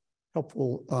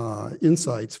helpful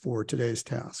insights for today's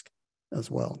task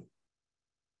as well.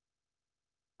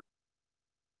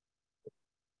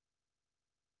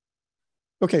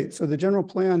 Okay, so the general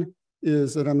plan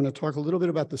is that I'm going to talk a little bit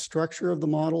about the structure of the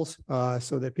models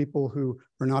so that people who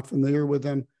are not familiar with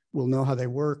them will know how they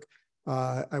work.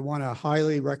 I want to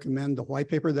highly recommend the white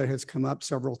paper that has come up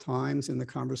several times in the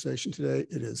conversation today.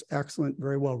 It is excellent,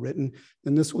 very well written,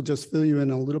 and this will just fill you in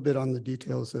a little bit on the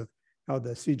details of how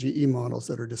the CGE models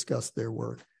that are discussed there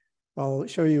work. I'll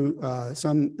show you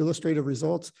some illustrative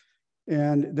results,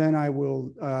 and then I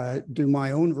will do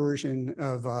my own version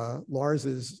of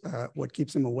Lars's What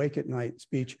Keeps Him Awake at Night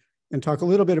speech and talk a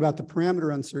little bit about the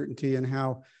parameter uncertainty and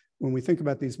how when we think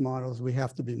about these models, we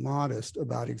have to be modest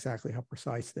about exactly how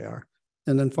precise they are.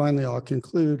 And then finally, I'll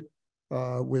conclude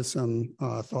with some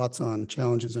thoughts on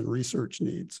challenges and research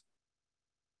needs.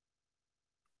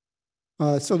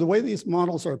 So the way these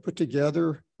models are put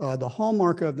together, the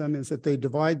hallmark of them is that they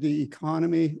divide the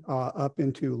economy up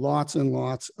into lots and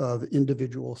lots of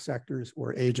individual sectors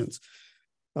or agents.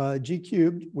 G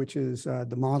cubed, which is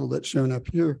the model that's shown up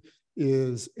here,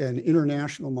 is an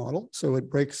international model. So it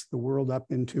breaks the world up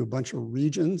into a bunch of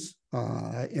regions.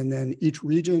 And then each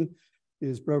region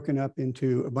is broken up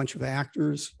into a bunch of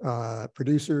actors,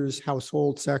 producers,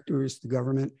 household sectors, the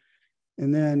government.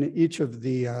 And then each of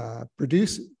the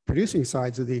producing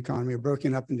sides of the economy are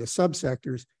broken up into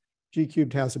subsectors. G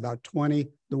cubed has about 20.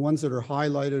 The ones that are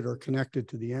highlighted are connected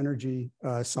to the energy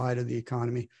side of the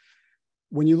economy.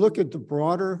 When you look at the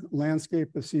broader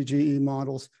landscape of CGE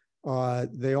models,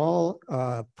 they all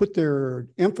put their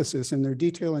emphasis and their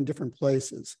detail in different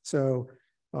places. So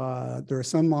there are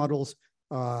some models,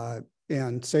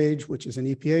 and SAGE, which is an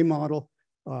EPA model,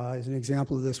 is an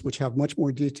example of this, which have much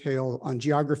more detail on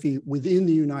geography within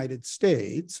the United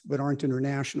States, but aren't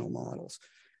international models.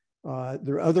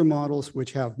 There are other models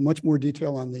which have much more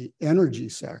detail on the energy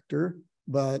sector,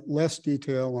 but less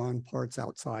detail on parts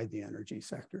outside the energy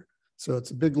sector. So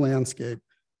it's a big landscape,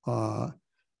 and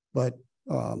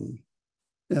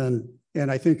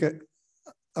I think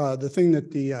the thing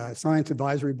that the Science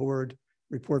Advisory Board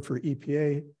report for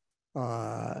EPA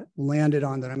landed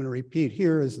on that I'm going to repeat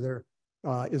here is there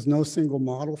is no single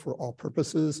model for all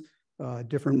purposes.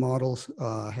 Different models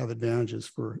have advantages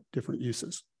for different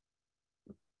uses.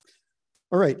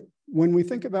 All right, when we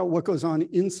think about what goes on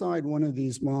inside one of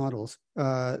these models,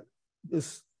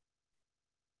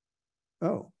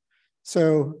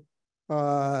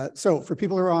 So for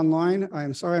people who are online,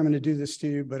 I'm sorry I'm going to do this to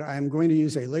you, but I'm going to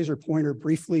use a laser pointer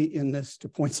briefly in this to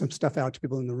point some stuff out to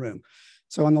people in the room.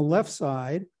 So on the left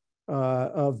side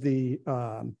of the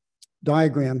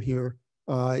diagram here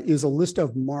is a list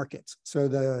of markets. So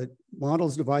the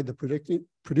models divide the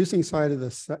producing side of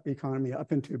the economy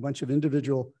up into a bunch of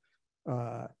individual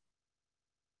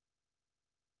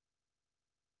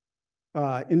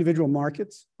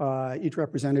markets, each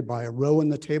represented by a row in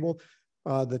the table.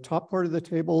 The top part of the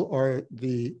table are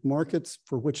the markets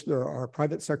for which there are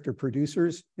private sector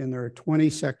producers, and there are 20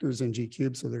 sectors in G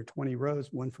cubed, so there are 20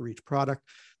 rows, one for each product.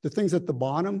 The things at the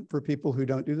bottom, for people who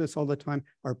don't do this all the time,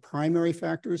 are primary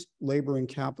factors, labor and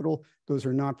capital. Those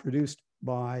are not produced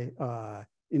by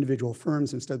individual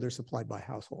firms. Instead, they're supplied by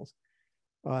households.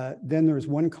 Then there's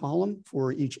one column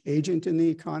for each agent in the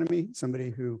economy, somebody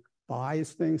who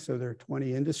buys things. So there are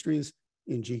 20 industries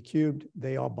in G cubed.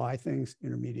 They all buy things,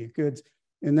 intermediate goods.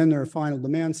 And then there are final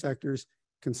demand sectors,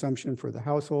 consumption for the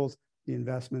households, the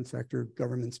investment sector,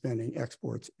 government spending,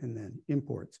 exports, and then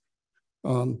imports.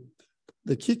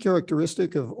 The key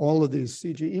characteristic of all of these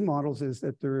CGE models is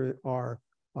that there are,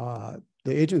 the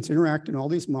agents interact in all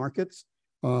these markets.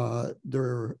 And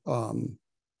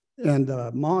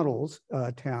the model's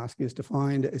task is to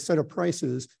find a set of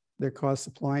prices that cause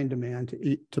supply and demand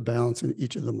to balance in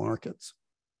each of the markets.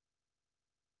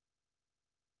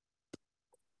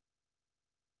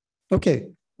 Okay,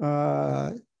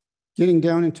 getting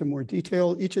down into more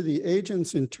detail, each of the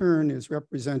agents in turn is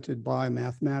represented by a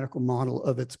mathematical model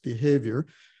of its behavior.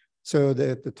 So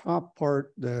that the top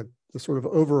part, the sort of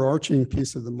overarching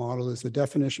piece of the model is the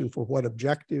definition for what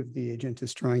objective the agent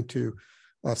is trying to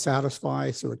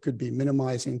satisfy. So it could be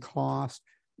minimizing cost.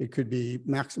 It could be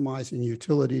maximizing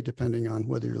utility, depending on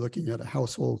whether you're looking at a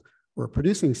household or a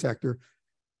producing sector.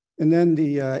 And then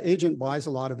the agent buys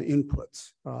a lot of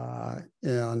inputs,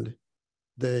 and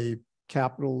they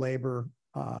capital, labor,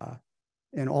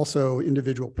 and also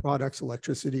individual products,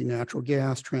 electricity, natural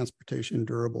gas, transportation,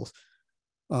 durables.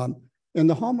 And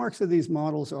the hallmarks of these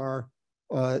models are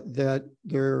that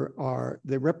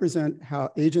they represent how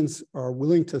agents are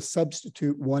willing to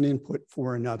substitute one input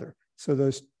for another. So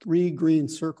those 3 green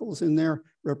circles in there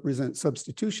represent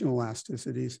substitution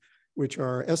elasticities, which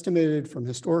are estimated from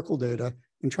historical data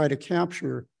and try to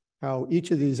capture how each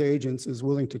of these agents is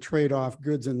willing to trade off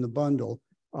goods in the bundle,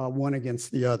 one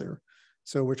against the other.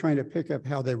 So we're trying to pick up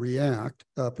how they react,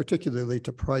 particularly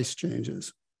to price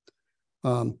changes.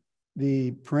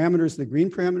 The parameters, the green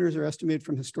parameters, are estimated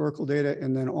from historical data,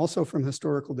 and then also from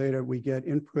historical data, we get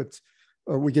inputs,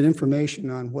 or we get information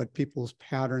on what people's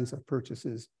patterns of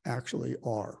purchases actually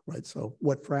are, right? So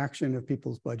what fraction of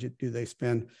people's budget do they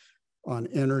spend on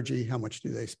energy? How much do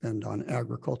they spend on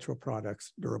agricultural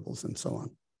products, durables, and so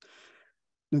on?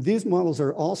 Now, these models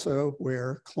are also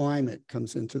where climate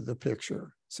comes into the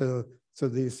picture. So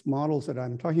these models that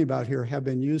I'm talking about here have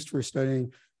been used for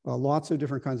studying lots of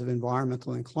different kinds of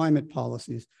environmental and climate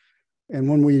policies. And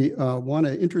when we want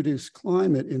to introduce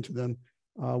climate into them,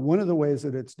 one of the ways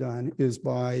that it's done is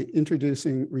by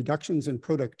introducing reductions in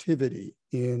productivity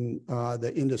in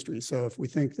the industry. So if we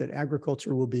think that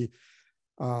agriculture will be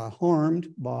harmed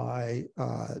by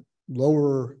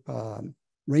lower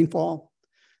rainfall,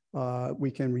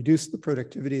 we can reduce the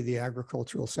productivity of the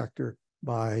agricultural sector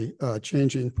by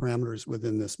changing parameters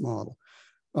within this model.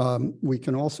 These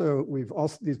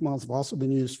models have also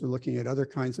been used for looking at other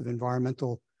kinds of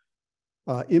environmental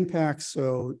impacts.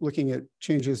 So looking at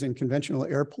changes in conventional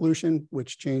air pollution,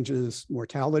 which changes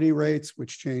mortality rates,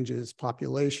 which changes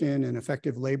population and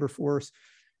effective labor force.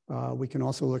 We can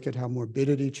also look at how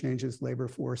morbidity changes labor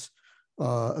force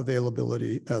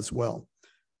availability as well.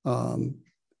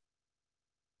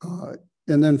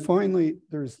 And then finally,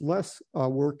 there's less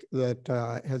work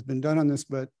that has been done on this,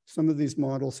 but some of these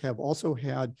models have also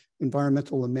had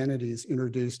environmental amenities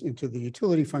introduced into the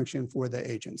utility function for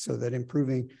the agent, so that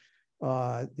improving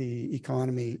the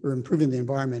economy or improving the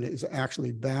environment is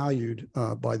actually valued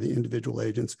by the individual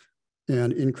agents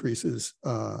and increases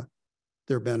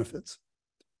their benefits.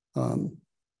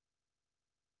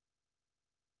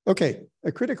 Okay,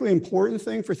 a critically important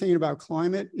thing for thinking about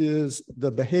climate is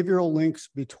the behavioral links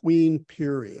between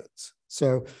periods.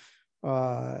 So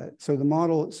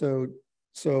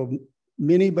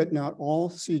many, but not all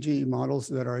CGE models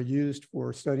that are used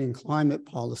for studying climate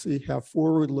policy have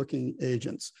forward-looking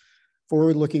agents,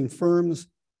 forward-looking firms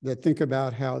that think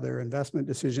about how their investment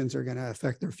decisions are going to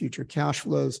affect their future cash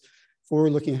flows,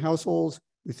 forward-looking households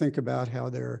who think about how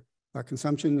their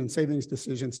consumption and savings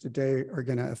decisions today are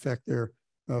going to affect their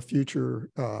future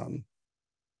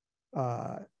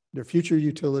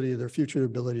utility, their future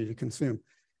ability to consume.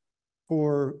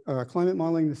 For climate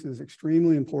modeling, this is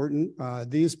extremely important.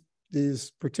 These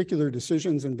particular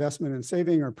decisions, investment and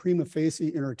saving, are prima facie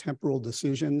intertemporal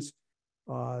decisions.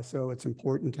 So it's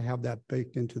important to have that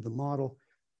baked into the model,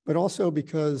 but also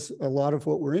because a lot of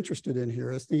what we're interested in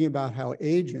here is thinking about how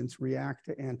agents react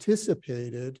to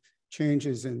anticipated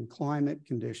changes in climate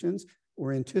conditions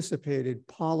or anticipated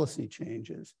policy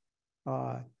changes.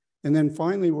 And then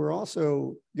finally, we're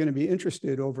also going to be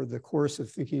interested over the course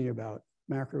of thinking about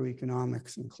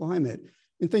macroeconomics and climate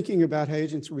in thinking about how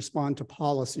agents respond to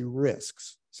policy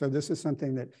risks. So this is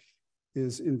something that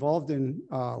is involved in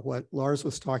what Lars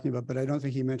was talking about, but I don't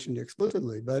think he mentioned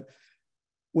explicitly. But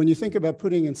when you think about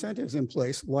putting incentives in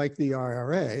place like the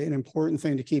IRA, an important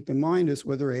thing to keep in mind is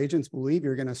whether agents believe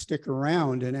you're going to stick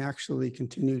around and actually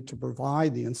continue to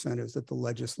provide the incentives that the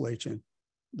legislation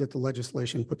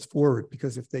puts forward.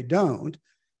 Because if they don't,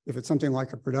 if it's something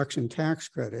like a production tax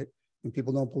credit and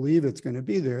people don't believe it's going to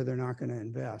be there, they're not going to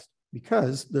invest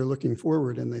because they're looking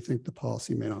forward and they think the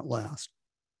policy may not last.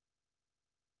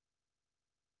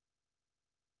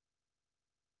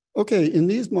 Okay, in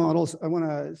these models, I want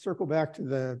to circle back to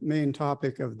the main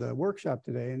topic of the workshop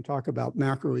today and talk about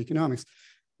macroeconomics.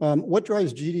 What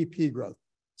drives GDP growth?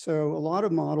 So a lot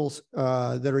of models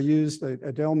that are used,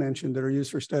 Adele mentioned, that are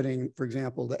used for studying, for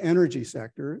example, the energy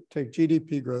sector, take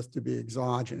GDP growth to be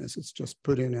exogenous. It's just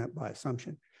put in it by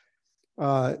assumption.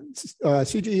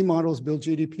 CGE models build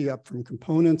GDP up from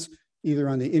components, either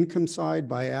on the income side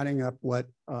by adding up what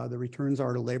the returns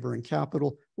are to labor and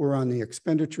capital, or on the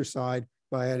expenditure side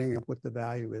by adding up what the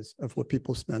value is of what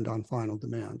people spend on final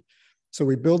demand. So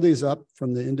we build these up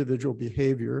from the individual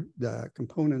behavior, the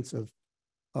components of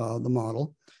the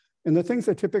model. And the things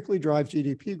that typically drive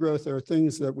GDP growth are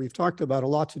things that we've talked about a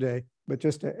lot today, but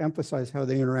just to emphasize how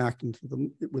they interact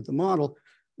with the model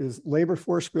is labor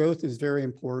force growth is very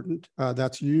important.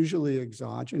 That's usually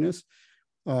exogenous,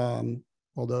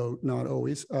 although not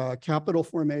always. Capital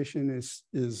formation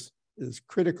is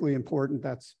critically important.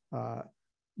 That's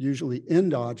usually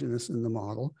endogenous in the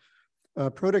model.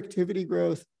 Productivity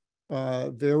growth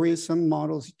varies. Some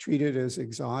models treat it as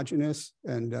exogenous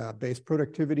and base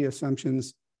productivity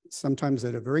assumptions, sometimes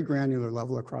at a very granular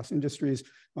level across industries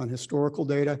on historical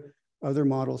data. Other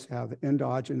models have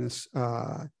endogenous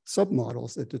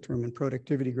submodels that determine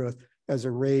productivity growth as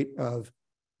a rate of,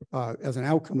 as an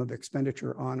outcome of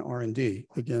expenditure on R&D.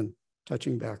 Again,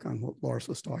 touching back on what Lars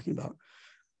was talking about.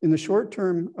 In the short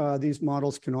term, these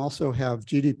models can also have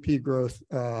GDP growth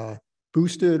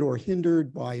boosted or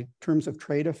hindered by terms of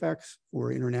trade effects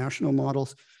for international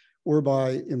models, or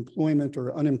by employment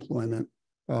or unemployment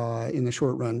in the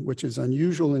short run, which is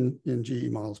unusual in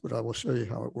GE models, but I will show you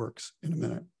how it works in a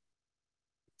minute.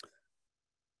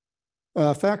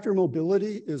 Factor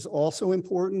mobility is also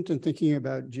important in thinking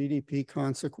about GDP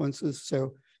consequences.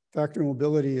 So factor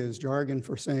mobility is jargon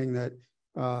for saying that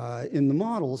in the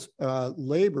models,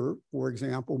 labor, for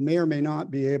example, may or may not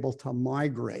be able to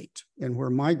migrate. And where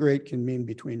migrate can mean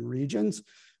between regions,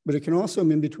 but it can also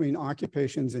mean between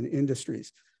occupations and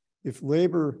industries. If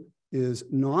labor is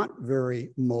not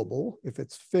very mobile, if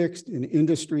it's fixed in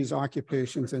industries,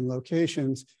 occupations, and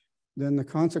locations, then the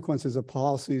consequences of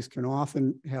policies can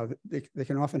often have, they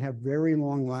can often have very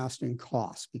long-lasting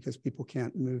costs because people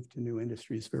can't move to new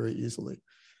industries very easily.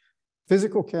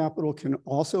 Physical capital can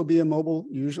also be immobile.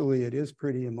 Usually it is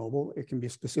pretty immobile. It can be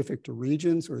specific to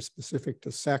regions or specific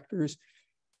to sectors.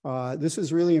 This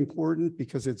is really important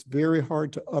because it's very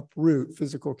hard to uproot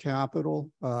physical capital,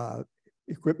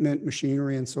 equipment,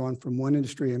 machinery, and so on from one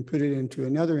industry and put it into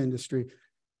another industry.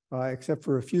 Except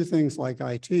for a few things like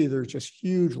IT, there's just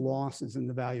huge losses in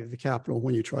the value of the capital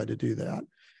when you try to do that.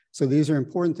 So these are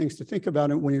important things to think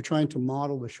about when you're trying to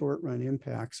model the short-run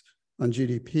impacts on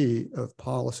GDP of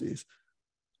policies.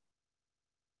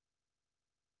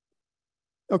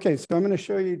 Okay, so I'm going to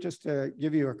show you, just to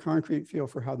give you a concrete feel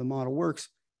for how the model works,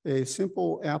 a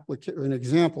simple an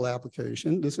example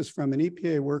application. This is from an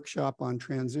EPA workshop on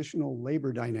transitional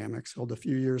labor dynamics held a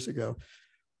few years ago.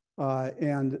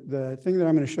 And the thing that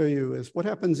I'm going to show you is what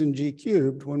happens in G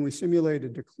cubed when we simulate a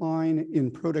decline in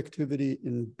productivity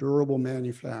in durable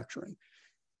manufacturing.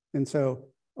 And so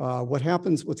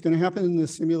what's going to happen in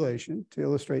this simulation, to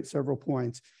illustrate several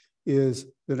points, is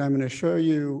that I'm going to show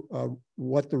you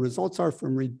what the results are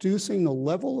from reducing the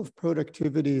level of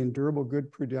productivity in durable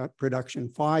good production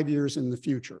 5 years in the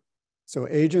future. So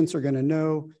agents are going to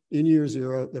know in year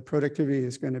 0 that productivity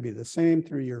is going to be the same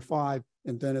through year 5,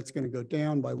 and then it's going to go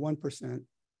down by 1%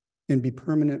 and be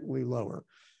permanently lower.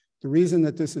 The reason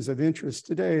that this is of interest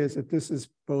today is that this is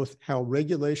both how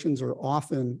regulations are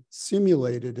often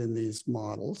simulated in these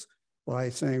models by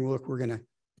saying, look, we're going to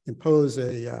impose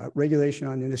a regulation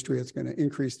on industry that's going to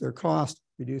increase their cost,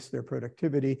 reduce their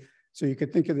productivity. So you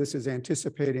could think of this as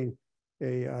anticipating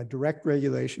a direct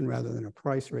regulation rather than a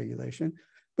price regulation.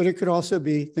 But it could also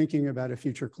be thinking about a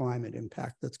future climate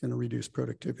impact that's going to reduce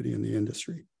productivity in the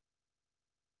industry.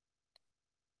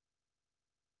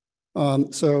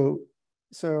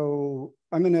 So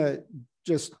I'm going to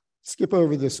just skip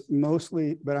over this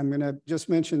mostly, but I'm going to just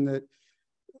mention that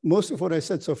most of what I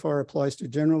said so far applies to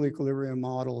general equilibrium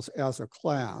models as a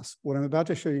class. What I'm about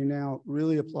to show you now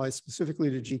really applies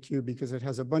specifically to GQ because it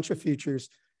has a bunch of features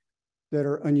that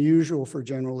are unusual for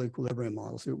general equilibrium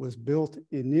models. It was built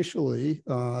initially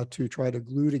to try to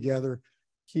glue together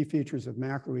key features of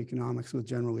macroeconomics with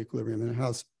general equilibrium,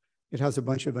 and it has a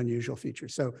bunch of unusual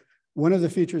features. So one of the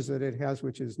features that it has,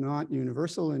 which is not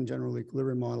universal in general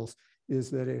equilibrium models, is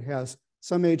that it has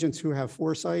some agents who have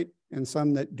foresight and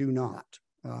some that do not.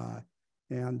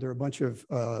 And there are a bunch of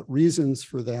reasons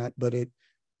for that, but it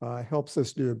helps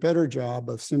us do a better job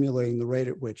of simulating the rate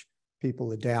at which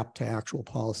people adapt to actual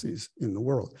policies in the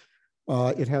world.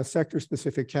 It has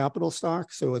sector-specific capital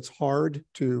stock, so it's hard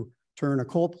to turn a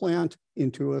coal plant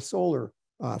into a solar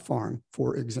farm,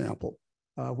 for example,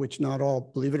 which not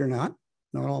all, believe it or not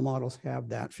all models have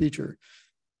that feature.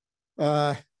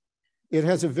 It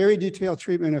has a very detailed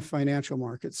treatment of financial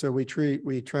markets. So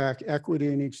we track equity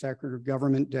in each sector,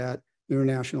 government debt,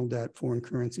 international debt, foreign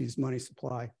currencies, money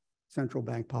supply, central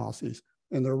bank policies,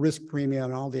 and the risk premium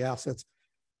on all the assets,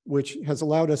 which has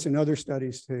allowed us in other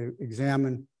studies to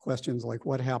examine questions like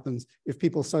what happens if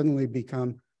people suddenly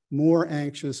become more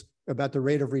anxious about the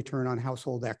rate of return on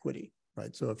household equity,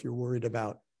 right? So if you're worried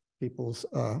about people's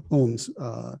homes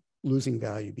losing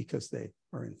value because they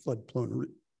are in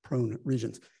flood-prone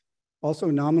regions. Also,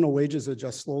 nominal wages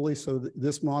adjust slowly, so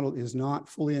this model is not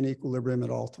fully in equilibrium at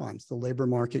all times. The labor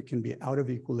market can be out of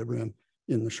equilibrium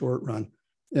in the short run,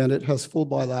 and it has full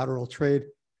bilateral trade,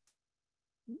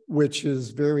 which is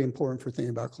very important for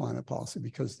thinking about climate policy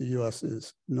because the US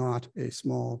is not a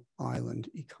small island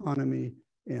economy.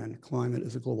 and climate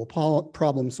is a global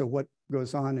problem. So what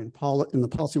goes on in the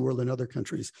policy world in other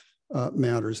countries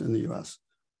matters in the US.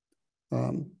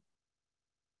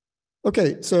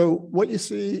 Okay, so what you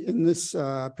see in this,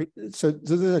 so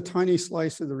this is a tiny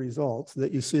slice of the results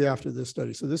that you see after this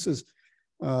study. So this is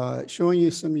showing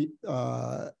you some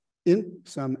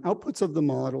outputs of the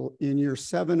model in year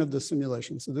 7 of the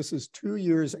simulation. So this is 2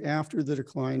 years after the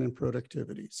decline in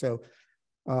productivity. So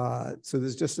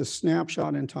there's just a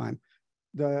snapshot in time.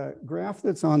 The graph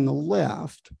that's on the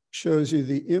left shows you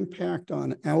the impact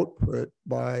on output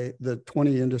by the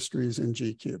 20 industries in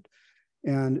G cubed.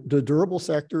 And the durable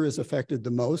sector is affected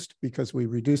the most because we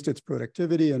reduced its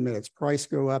productivity and made its price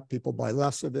go up. People buy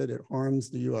less of it. It harms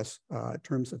the US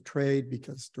terms of trade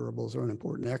because durables are an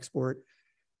important export.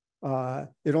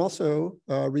 It also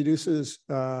reduces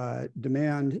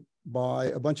demand by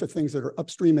a bunch of things that are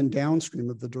upstream and downstream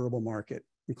of the durable market,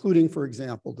 including, for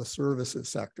example, the services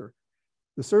sector.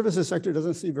 The services sector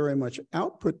doesn't see very much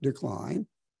output decline,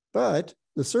 but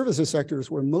the services sector is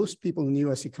where most people in the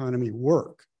US economy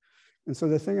work. And so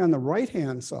the thing on the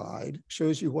right-hand side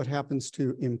shows you what happens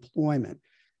to employment.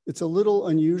 It's a little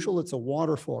unusual. It's a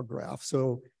waterfall graph.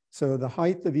 So the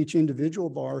height of each individual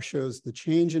bar shows the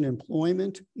change in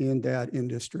employment in that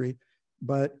industry,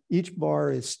 but each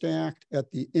bar is stacked at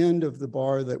the end of the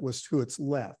bar that was to its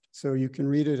left. So you can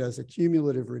read it as a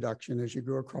cumulative reduction as you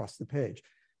go across the page.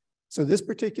 So this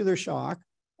particular shock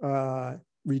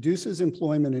reduces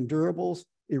employment in durables.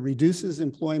 It reduces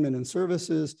employment in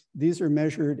services. These are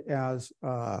measured as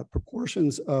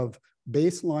proportions of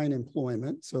baseline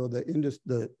employment. So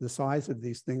the size of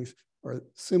these things are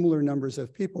similar numbers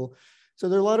of people. So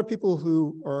there are a lot of people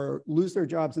who lose their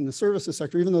jobs in the services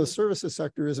sector, even though the services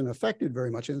sector isn't affected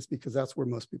very much, and it's because that's where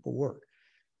most people work.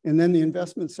 And then the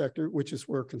investment sector, which is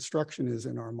where construction is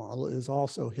in our model, is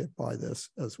also hit by this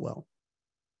as well.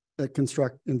 That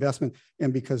construct investment,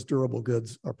 and because durable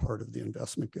goods are part of the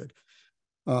investment good.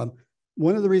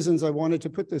 One of the reasons I wanted to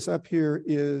put this up here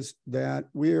is that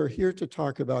we are here to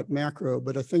talk about macro,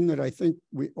 but a thing that I think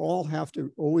we all have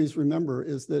to always remember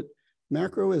is that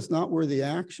macro is not where the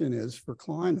action is for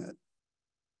climate,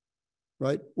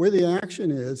 right? Where the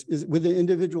action is with the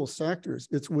individual sectors.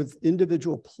 It's with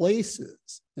individual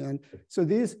places. And so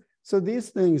these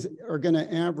things are going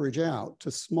to average out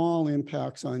to small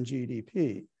impacts on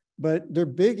GDP, but they're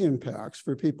big impacts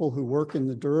for people who work in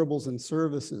the durables and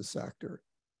services sector.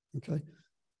 Okay.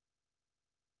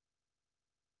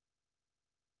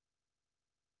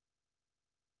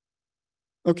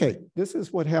 Okay, this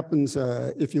is what happens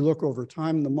if you look over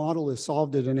time. The model is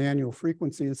solved at an annual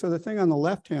frequency. And so the thing on the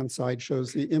left-hand side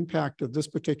shows the impact of this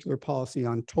particular policy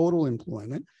on total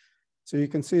employment. So you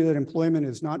can see that employment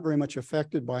is not very much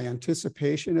affected by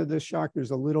anticipation of this shock.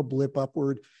 There's a little blip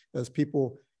upward as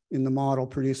people in the model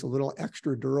produce a little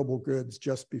extra durable goods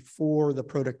just before the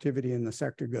productivity in the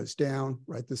sector goes down,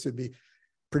 right? This would be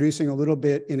producing a little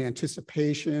bit in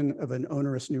anticipation of an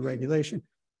onerous new regulation.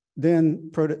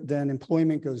 Then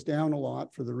employment goes down a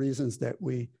lot for the reasons that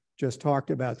we just talked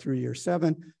about through year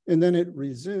 7. And then it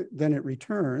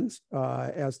returns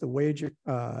as the wage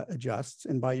adjusts.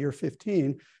 And by year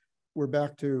 15, we're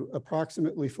back to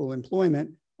approximately full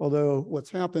employment. Although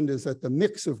what's happened is that the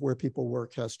mix of where people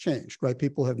work has changed, right?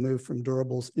 People have moved from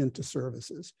durables into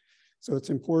services. So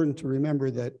it's important to remember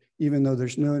that even though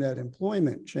there's no net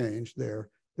employment change there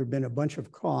have been a bunch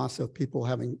of costs of people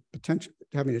having to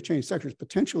change sectors,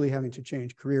 potentially having to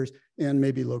change careers and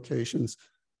maybe locations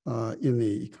in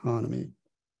the economy,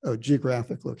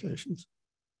 geographic locations.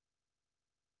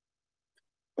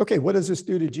 Okay, what does this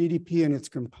do to GDP and its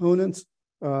components?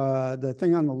 The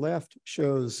thing on the left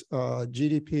shows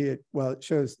GDP.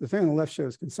 The thing on the left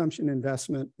shows consumption,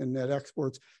 investment, and net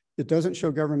exports. It doesn't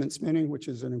show government spending, which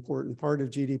is an important part of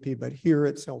GDP, but here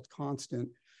it's held constant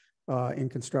in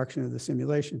construction of the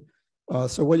simulation.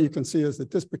 So what you can see is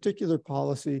that this particular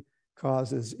policy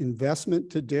causes investment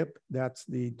to dip. That's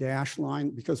the dash line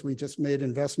because we just made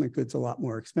investment goods a lot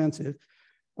more expensive.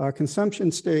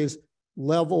 Consumption stays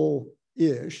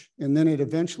level-ish, and then it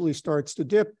eventually starts to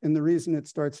dip. And the reason it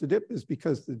starts to dip is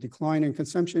because the decline in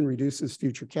consumption reduces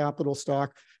future capital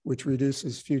stock, which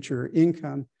reduces future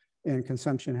income, and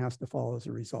consumption has to fall as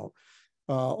a result.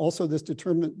 Also, this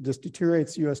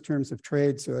deteriorates U.S. terms of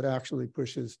trade, so it actually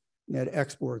pushes net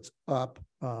exports up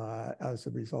as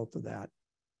a result of that.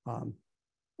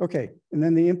 Okay, and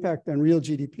then the impact on real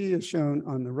GDP is shown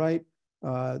on the right.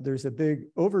 There's a big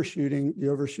overshooting. The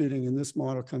overshooting in this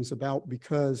model comes about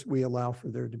because we allow for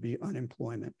there to be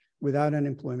unemployment. Without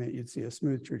unemployment, you'd see a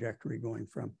smooth trajectory going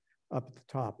from up at the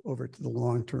top over to the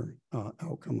long-term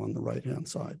outcome on the right-hand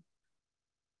side.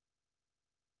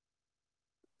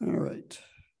 All right.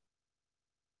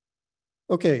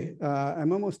 Okay,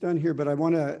 I'm almost done here, but I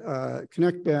want to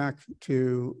connect back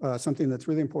to something that's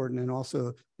really important and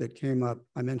also that came up.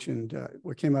 I mentioned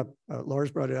what came up, Lars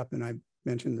brought it up, and I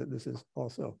mentioned that this is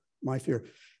also my fear.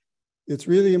 It's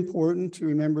really important to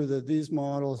remember that these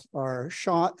models are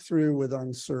shot through with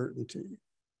uncertainty,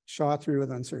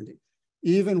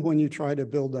 even when you try to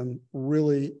build them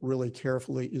really, really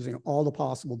carefully using all the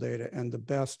possible data and the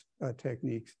best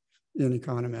techniques in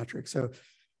econometrics. So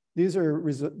these are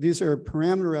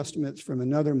parameter estimates from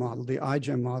another model, the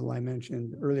iGEM model I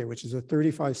mentioned earlier, which is a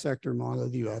 35 sector model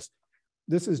of the US.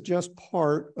 This is just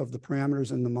part of the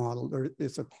parameters in the model.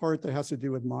 It's a part that has to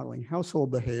do with modeling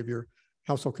household behavior,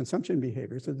 household consumption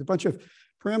behavior. So there's a bunch of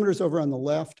parameters over on the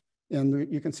left,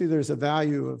 and you can see there's a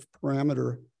value of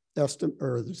parameter estimate,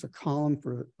 or there's a column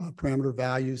for parameter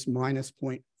values minus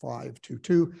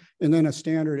 0.522, and then a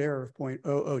standard error of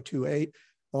 0.0028.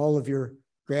 All of your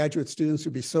graduate students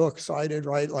would be so excited,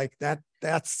 right? Like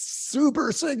that's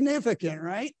super significant,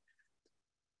 right?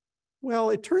 Well,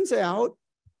 it turns out,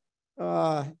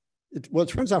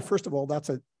 first of all,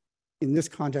 in this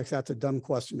context, that's a dumb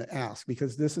question to ask,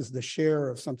 because this is the share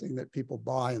of something that people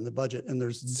buy in the budget, and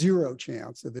there's zero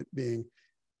chance of it being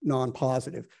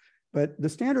non-positive. But the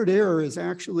standard error is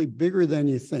actually bigger than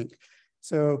you think.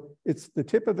 So it's the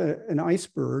tip of an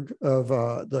iceberg of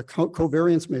the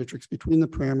covariance matrix between the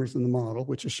parameters in the model,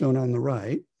 which is shown on the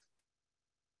right.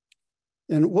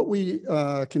 And what we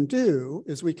can do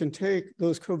is we can take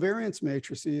those covariance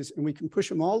matrices and we can push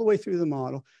them all the way through the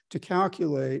model to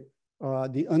calculate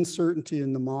the uncertainty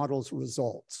in the model's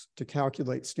results, to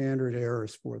calculate standard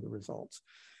errors for the results.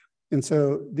 And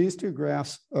so these two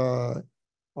graphs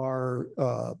are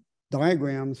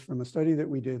diagrams from a study that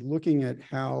we did looking at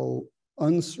how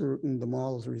uncertain the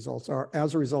model's results are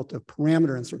as a result of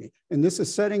parameter uncertainty. And this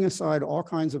is setting aside all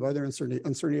kinds of other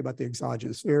uncertainty about the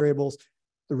exogenous variables,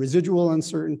 the residual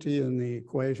uncertainty in the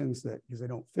equations because they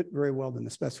don't fit very well in the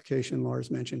specification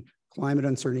Lars mentioned, climate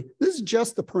uncertainty. This is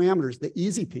just the parameters, the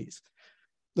easy piece.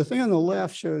 The thing on the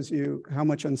left shows you how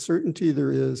much uncertainty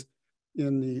there is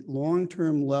in the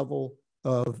long-term level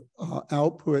of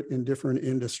output in different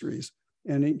industries.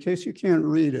 And in case you can't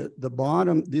read it, the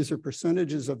bottom, these are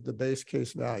percentages of the base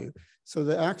case value. So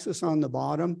the axis on the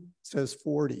bottom says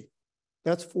 40.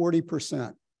 That's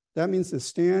 40%. That means the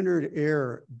standard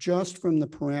error just from the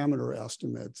parameter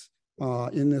estimates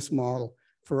in this model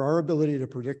for our ability to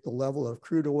predict the level of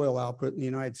crude oil output in the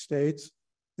United States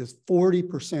is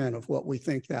 40% of what we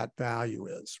think that value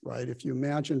is, right? If you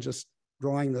imagine just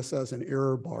drawing this as an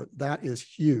error bar, that is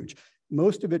huge.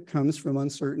 Most of it comes from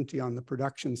uncertainty on the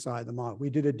production side of the model. We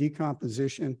did a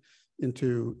decomposition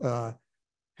into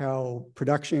how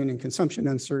production and consumption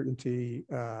uncertainty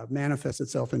manifests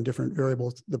itself in different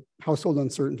variables. The household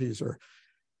uncertainties are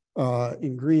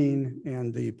in green,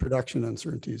 and the production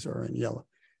uncertainties are in yellow,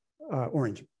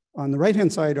 orange. On the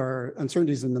right-hand side are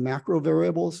uncertainties in the macro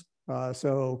variables.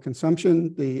 So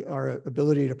consumption, our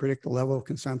ability to predict the level of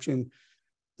consumption,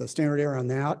 the standard error on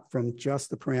that from just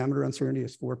the parameter uncertainty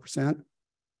is 4%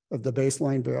 of the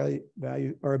baseline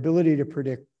value. Our ability to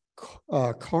predict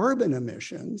carbon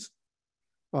emissions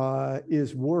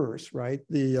is worse, right?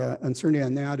 The uncertainty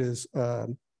on that is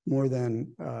more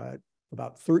than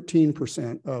about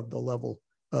 13% of the level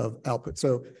of output.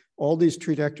 So all these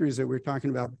trajectories that we were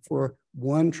talking about before,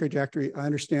 one trajectory, I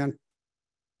understand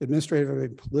administratively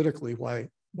and politically why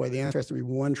the answer has to be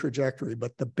one trajectory,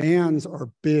 but the bands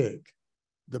are big.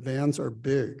 The bands are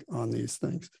big on these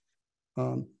things.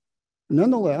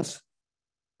 Nonetheless,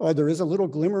 there is a little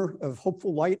glimmer of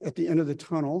hopeful light at the end of the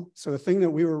tunnel. So the thing that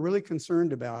we were really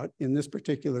concerned about in this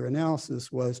particular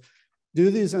analysis was,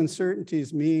 do these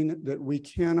uncertainties mean that we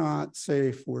cannot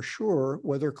say for sure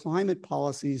whether climate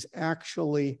policies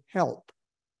actually help?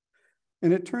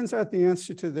 And it turns out the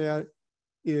answer to that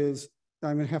is,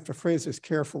 I'm going to have to phrase this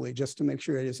carefully just to make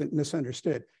sure it isn't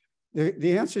misunderstood.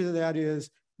 The answer to that is,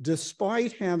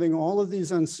 despite having all of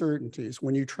these uncertainties,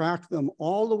 when you track them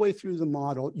all the way through the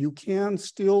model, you can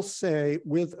still say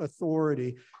with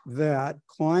authority that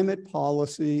climate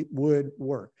policy would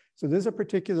work. So there's a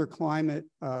particular climate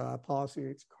policy,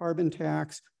 it's carbon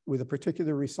tax with a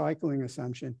particular recycling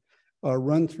assumption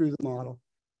run through the model.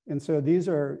 And so these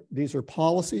are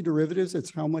policy derivatives.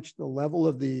 It's how much the level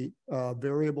of the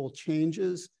variable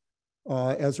changes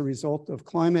as a result of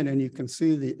climate. And you can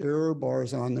see the error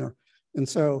bars on there. And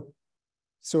so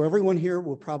everyone here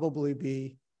will probably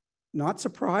be not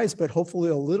surprised, but hopefully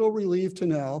a little relieved to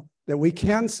know that we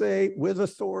can say with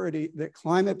authority that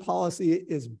climate policy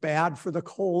is bad for the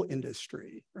coal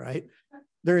industry, right?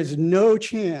 There is no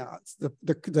chance.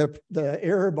 The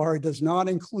error bar does not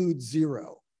include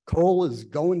zero. Coal is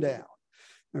going down,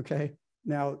 okay?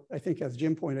 Now, I think as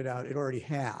Jim pointed out, it already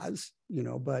has,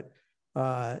 but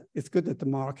it's good that the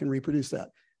model can reproduce that.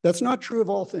 That's not true of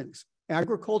all things.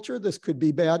 Agriculture, this could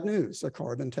be bad news, a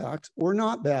carbon tax, or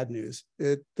not bad news.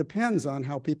 It depends on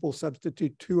how people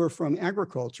substitute to or from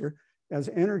agriculture as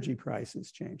energy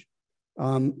prices change.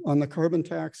 On the carbon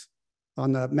tax,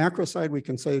 on the macro side, we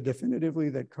can say definitively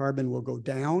that carbon will go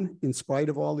down in spite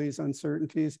of all these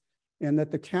uncertainties, and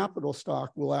that the capital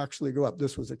stock will actually go up.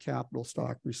 This was a capital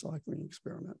stock recycling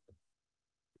experiment.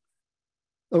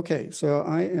 Okay, so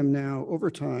I am now over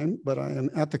time, but I am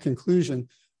at the conclusion.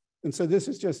 And so this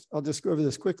is just, I'll just go over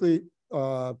this quickly.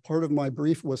 Part of my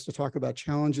brief was to talk about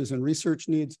challenges and research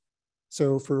needs.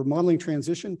 So for modeling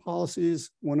transition policies,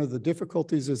 one of the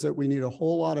difficulties is that we need a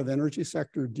whole lot of energy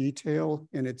sector detail,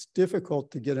 and it's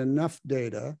difficult to get enough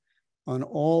data on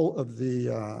all of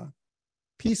the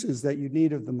pieces that you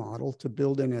need of the model to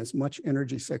build in as much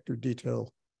energy sector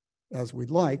detail as we'd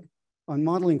like. On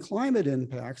modeling climate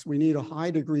impacts, we need a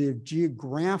high degree of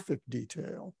geographic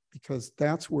detail because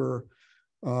that's where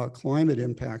climate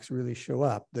impacts really show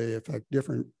up. They affect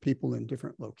different people in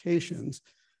different locations.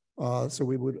 So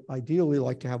we would ideally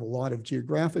like to have a lot of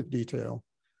geographic detail.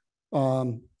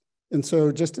 And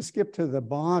so just to skip to the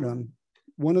bottom,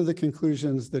 one of the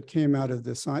conclusions that came out of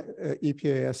this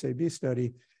EPA SAB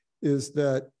study is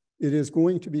that it is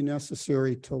going to be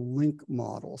necessary to link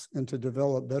models and to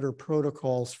develop better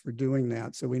protocols for doing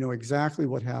that. So we know exactly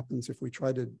what happens if we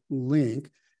try to link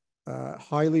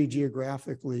highly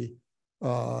geographically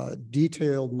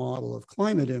detailed model of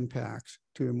climate impacts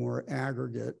to a more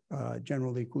aggregate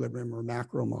general equilibrium or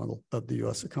macro model of the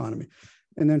US economy.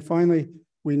 And then finally,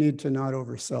 we need to not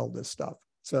oversell this stuff.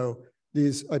 So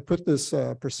I put this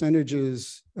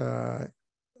percentages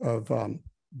of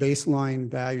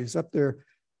baseline values up there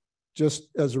just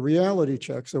as a reality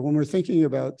check. So when we're thinking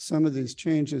about some of these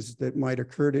changes that might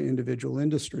occur to individual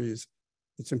industries,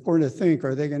 it's important to think,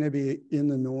 are they going to be in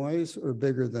the noise or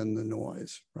bigger than the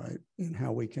noise, right? In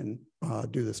how we can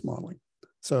do this modeling.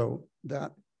 So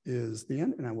that is the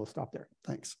end, and I will stop there.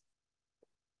 Thanks.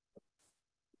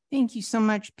 Thank you so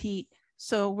much, Pete.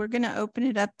 So we're going to open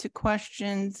it up to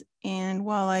questions. And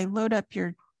while I load up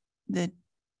the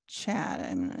chat,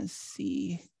 I'm going to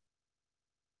see.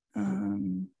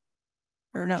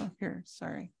 Or no, here,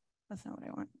 sorry. That's not what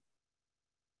I want.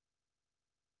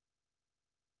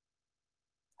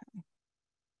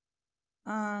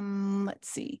 Let's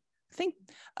see. I think,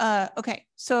 okay.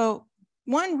 So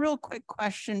one real quick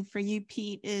question for you,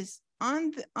 Pete, is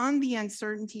on the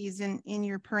uncertainties in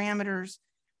your parameters.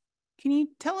 Can you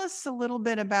tell us a little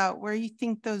bit about where you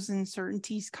think those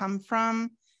uncertainties come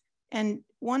from? And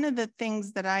one of the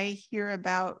things that I hear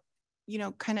about,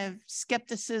 kind of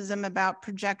skepticism about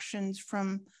projections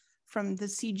from the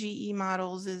CGE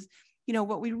models is,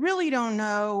 what we really don't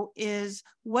know is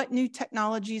what new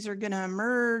technologies are going to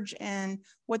emerge and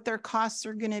what their costs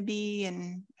are going to be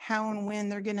and how and when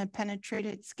they're going to penetrate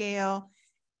at scale.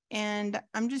 And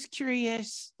I'm just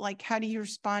curious, like, how do you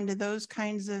respond to those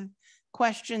kinds of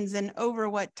questions and over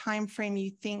what time frame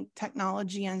you think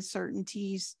technology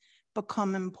uncertainties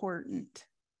become important?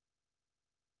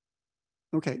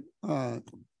 Okay,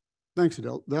 thanks,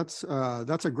 Adele. That's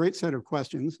a great set of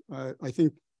questions. I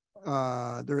think there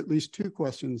are at least two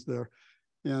questions there.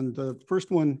 And the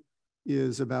first one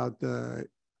is about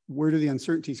where do the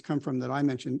uncertainties come from that I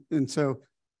mentioned. And so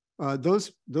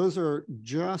those are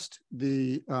just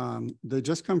they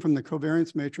just come from the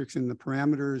covariance matrix in the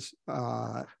parameters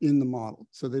in the model.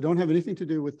 So they don't have anything to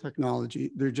do with technology.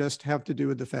 They just have to do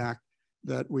with the fact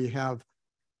that we have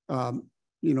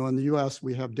in the US,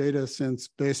 we have data since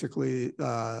basically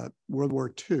World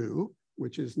War II,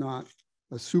 which is not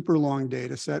a super long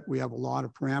data set. We have a lot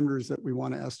of parameters that we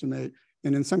want to estimate.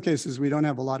 And in some cases, we don't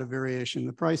have a lot of variation in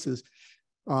the prices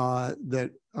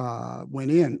that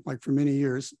went in. Like for many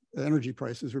years, energy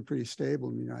prices were pretty stable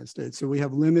in the United States. So we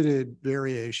have limited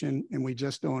variation, and we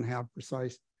just don't have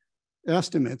precise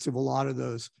estimates of a lot of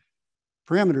those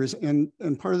parameters.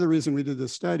 And part of the reason we did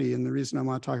this study, and the reason I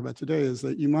want to talk about today, is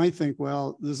that you might think,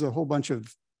 well, there's a whole bunch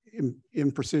of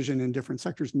imprecision in different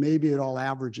sectors. Maybe it all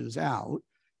averages out.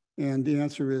 And the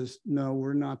answer is no,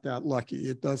 we're not that lucky.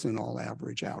 It doesn't all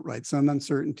average out, right? Some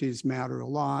uncertainties matter a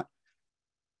lot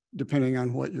depending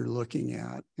on what you're looking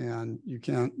at, and you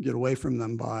can't get away from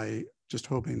them by just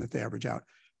hoping that they average out.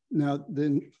 Now,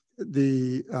 then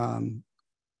the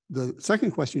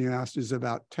second question you asked is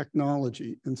about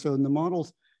technology. And so in the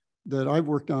models that I've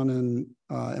worked on and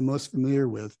am most familiar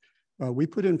with, we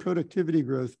put in productivity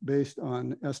growth based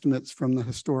on estimates from the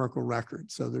historical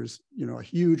record. So there's a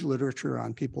huge literature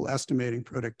on people estimating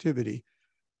productivity.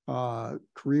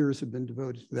 Careers have been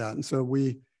devoted to that. And so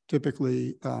we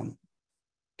typically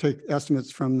take estimates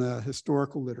from the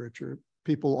historical literature,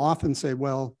 people often say,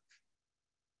 well,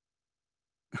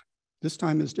 this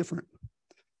time is different.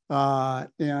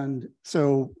 And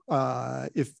so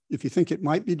if you think it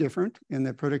might be different and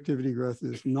that productivity growth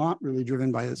is not really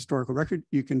driven by historical record,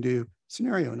 you can do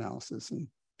scenario analysis, and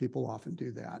people often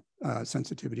do that,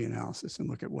 sensitivity analysis, and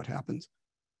look at what happens.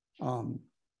 So.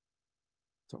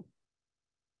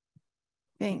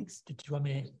 Thanks. Did you want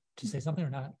me to say something or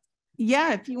not?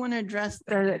 Yeah, if you want to address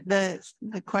the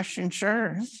question,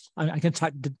 sure. I can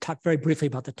talk very briefly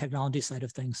about the technology side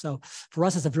of things. So for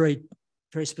us, it's a very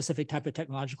specific type of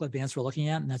technological advance we're looking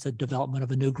at, and that's a development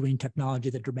of a new green technology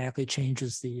that dramatically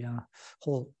changes the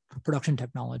whole production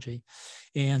technology.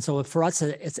 And so for us,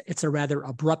 it's a rather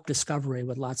abrupt discovery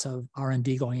with lots of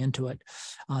R&D going into it.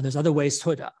 There's other ways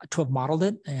to have modeled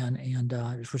it, and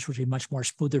which would be much more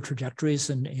smoother trajectories,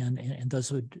 and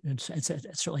those would, it's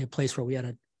certainly a place where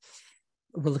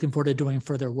we're looking forward to doing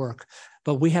further work,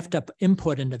 but we have to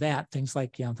input into that things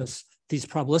like, these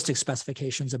probabilistic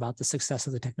specifications about the success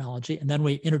of the technology. And then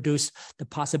we introduce the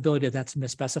possibility that that's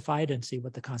misspecified and see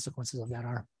what the consequences of that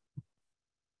are.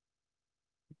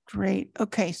 Great.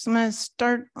 Okay. So I'm going to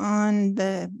start on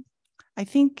I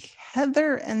think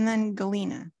Heather and then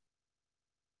Galina.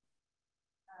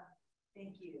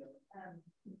 Thank you.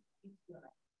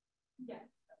 Yeah.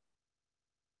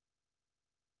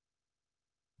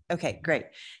 Okay, great.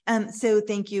 So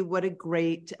thank you. What a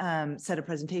great set of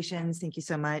presentations. Thank you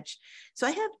so much. So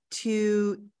I have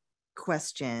two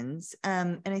questions,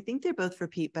 and I think they're both for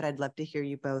Pete, but I'd love to hear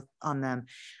you both on them.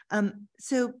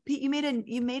 So Pete, you made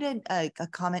a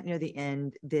comment near the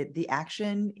end that the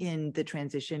action in the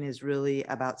transition is really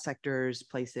about sectors,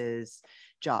 places,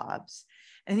 jobs.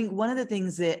 And I think one of the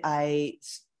things that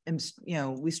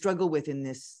we struggle with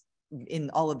in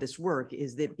all of this work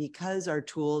is that because our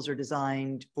tools are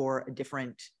designed for a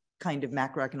different kind of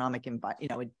macroeconomic,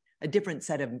 a different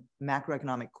set of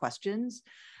macroeconomic questions,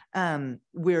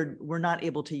 we're not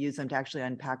able to use them to actually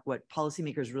unpack what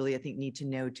policymakers really, I think, need to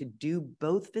know to do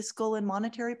both fiscal and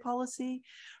monetary policy,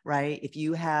 right? If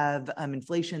you have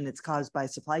inflation that's caused by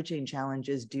supply chain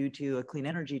challenges due to a clean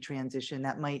energy transition,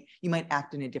 you might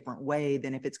act in a different way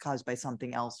than if it's caused by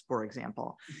something else, for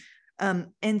example.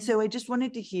 And so I just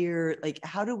wanted to hear,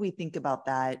 how do we think about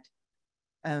that?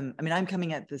 I'm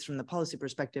coming at this from the policy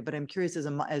perspective, but I'm curious as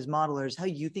modelers, how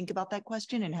you think about that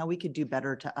question and how we could do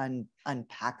better to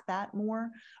unpack that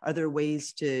more. Are there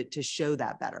ways to show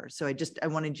that better? So I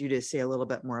wanted you to say a little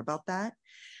bit more about that.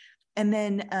 And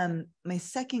then my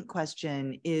second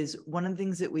question is, one of the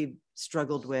things that we've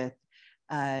struggled with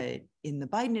in the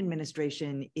Biden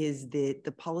administration is that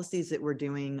the policies that we're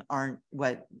doing aren't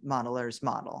what modelers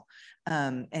model.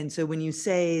 And so when you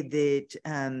say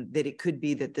that it could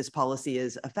be that this policy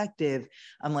is effective,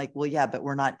 I'm like, well, yeah, but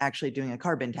we're not actually doing a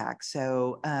carbon tax.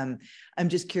 So I'm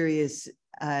just curious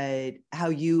how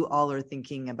you all are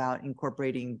thinking about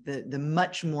incorporating the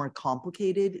much more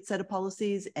complicated set of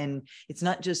policies. And it's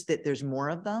not just that there's more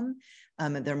of them,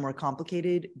 and they're more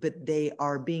complicated, but they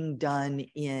are being done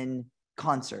in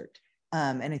concert.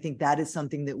 And I think that is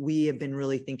something that we have been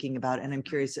really thinking about. And I'm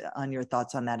curious on your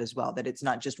thoughts on that as well, that it's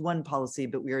not just one policy,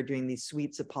 but we are doing these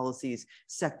suites of policies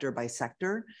sector by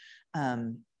sector.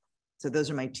 So those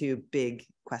are my two big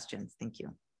questions. Thank you.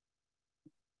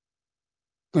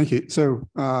 Thank you. So,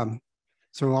 I'll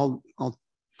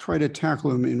try to tackle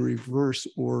them in reverse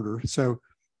order. So,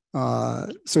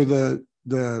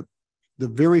 the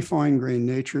very fine-grained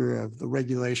nature of the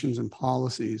regulations and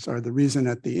policies are the reason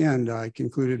at the end I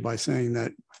concluded by saying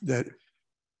that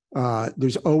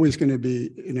there's always going to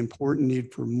be an important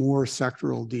need for more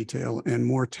sectoral detail and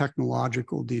more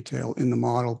technological detail in the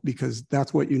model, because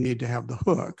that's what you need to have the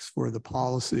hooks for the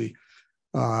policy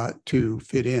to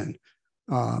fit in.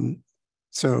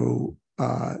 So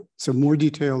more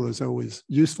detail is always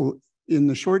useful. In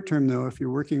the short term, though, if you're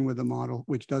working with a model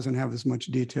which doesn't have as much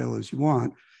detail as you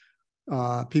want,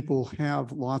 people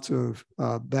have lots of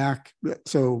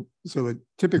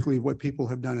typically what people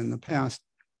have done in the past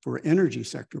for energy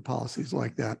sector policies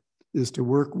like that is to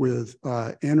work with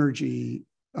energy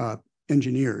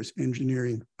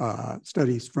engineering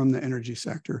studies from the energy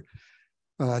sector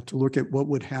to look at what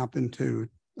would happen to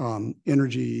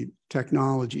energy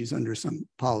technologies under some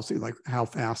policy, like how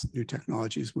fast new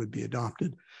technologies would be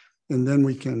adopted. And then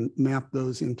we can map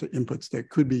those into inputs that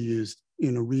could be used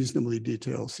in a reasonably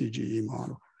detailed CGE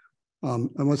model.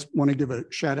 I want to give a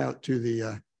shout out to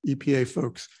the EPA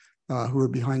folks who are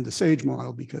behind the SAGE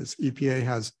model, because EPA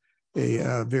has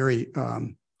a very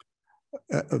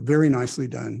nicely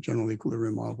done general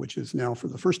equilibrium model, which is now for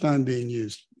the first time being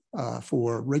used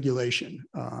for regulation,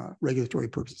 regulatory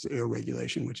purposes, air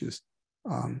regulation, which is,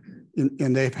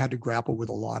 and they've had to grapple with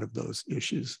a lot of those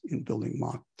issues in building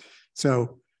model.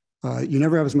 So you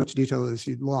never have as much detail as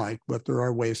you'd like, but there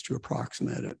are ways to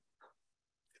approximate it.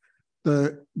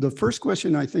 The first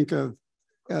question I think of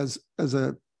as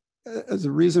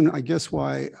a reason, I guess,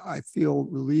 why I feel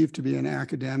relieved to be an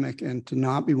academic and to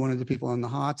not be one of the people on the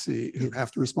hot seat who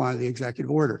have to respond to the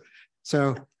executive order.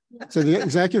 So the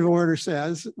executive order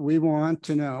says we want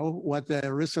to know what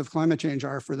the risks of climate change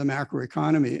are for the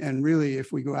macroeconomy. And really,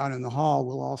 if we go out in the hall,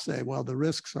 we'll all say, well, the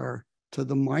risks are to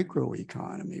the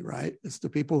microeconomy, right? It's the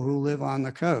people who live on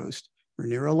the coast or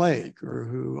near a lake or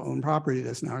who own property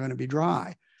that's now going to be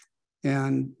dry.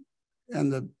 And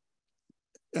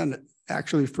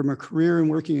actually, from a career and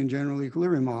working in general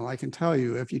equilibrium model, I can tell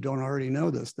you, if you don't already know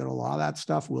this, that a lot of that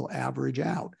stuff will average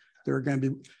out. There are going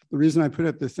to be, the reason I put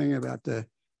up the thing about the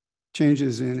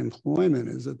changes in employment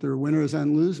is that there are winners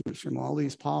and losers from all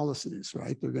these policies,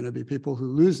 right? There are going to be people who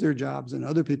lose their jobs and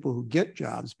other people who get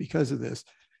jobs because of this.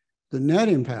 The net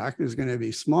impact is going to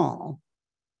be small,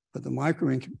 but the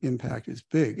micro impact is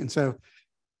big. And so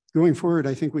going forward,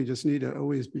 I think we just need to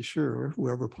always be sure,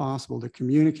 wherever possible, to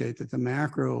communicate that the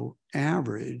macro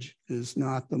average is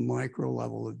not the micro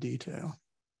level of detail.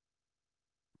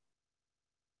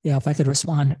 Yeah, if I could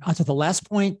respond to the last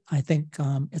point, I think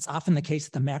it's often the case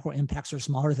that the macro impacts are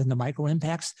smaller than the micro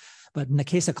impacts. But in the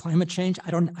case of climate change, I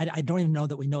don't even know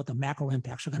that we know that the macro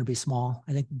impacts are going to be small.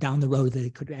 I think down the road they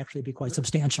could actually be quite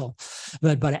substantial.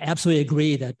 But I absolutely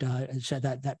agree that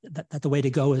that the way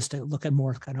to go is to look at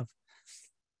more kind of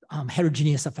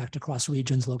heterogeneous effect across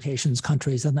regions, locations,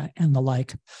 countries, and the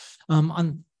like.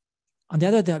 On the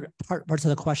other parts of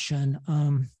the question,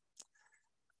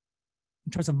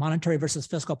 in terms of monetary versus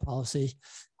fiscal policy,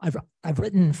 I've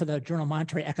written for the journal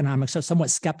Monetary Economics a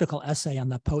somewhat skeptical essay on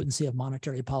the potency of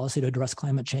monetary policy to address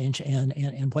climate change and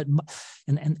the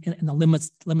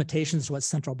limitations to what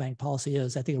central bank policy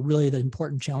is. I think really the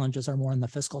important challenges are more on the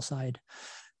fiscal side.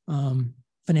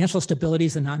 Financial stability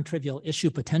is a non-trivial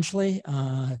issue potentially,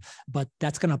 but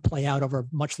that's going to play out over a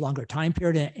much longer time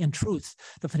period. In truth,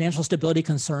 the financial stability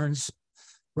concerns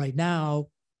right now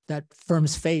that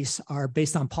firms face are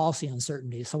based on policy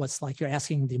uncertainty. So it's like you're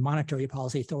asking the monetary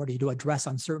policy authority to address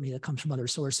uncertainty that comes from other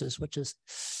sources, which is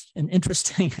an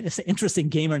interesting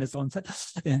game in its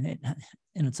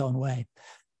own way.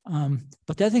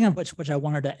 But the other thing which I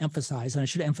wanted to emphasize, and I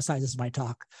should emphasize this in my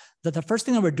talk, that the first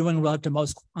thing that we're doing relative to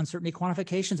most uncertainty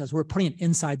quantifications is we're putting it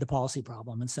inside the policy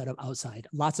problem instead of outside.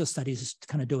 Lots of studies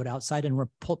kind of do it outside and we're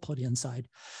put it inside.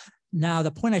 Now,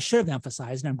 the point I should have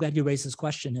emphasized, and I'm glad you raised this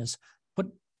question, is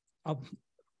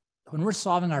when we're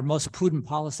solving our most prudent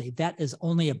policy, that is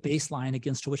only a baseline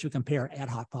against which we compare ad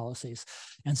hoc policies.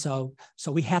 And so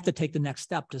we have to take the next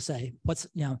step to say,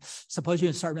 suppose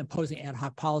you start imposing ad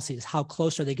hoc policies, how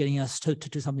close are they getting us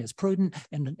to something that's prudent,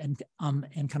 and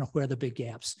kind of where are the big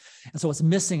gaps? And so what's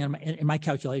missing in my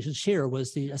calculations here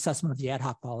was the assessment of the ad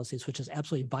hoc policies, which is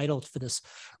absolutely vital for this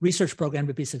research program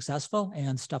to be successful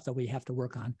and stuff that we have to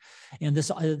work on. And this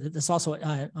also,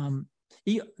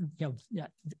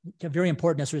 very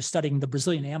important as we're studying the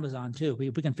Brazilian Amazon too. We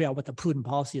can figure out what the prudent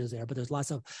policy is there, but there's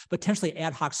lots of potentially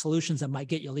ad hoc solutions that might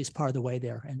get you at least part of the way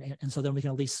there. And so then we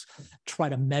can at least try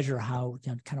to measure how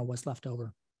kind of what's left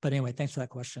over. But anyway, thanks for that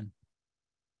question.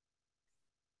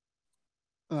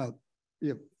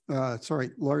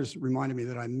 Sorry, Lars reminded me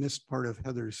that I missed part of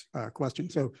Heather's question.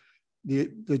 So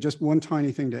the just one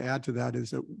tiny thing to add to that is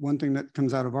that one thing that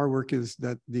comes out of our work is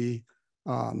that the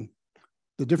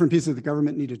different pieces of the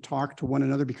government need to talk to one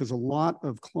another, because a lot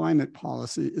of climate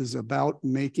policy is about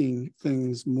making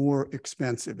things more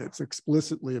expensive. It's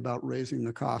explicitly about raising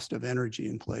the cost of energy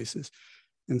in places.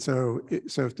 And so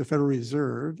if the Federal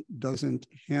Reserve doesn't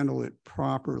handle it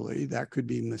properly, that could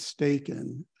be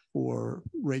mistaken for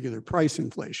regular price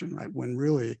inflation, right? When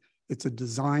really it's a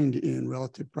designed in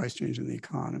relative price change in the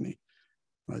economy,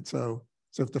 right? So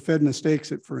if the Fed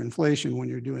mistakes it for inflation when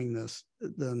you're doing this,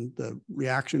 then the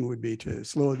reaction would be to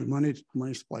slow the money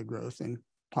supply growth and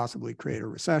possibly create a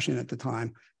recession at the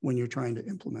time when you're trying to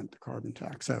implement the carbon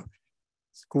tax. So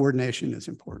coordination is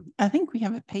important. I think we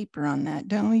have a paper on that,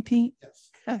 don't we, Pete? Yes.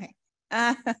 Okay.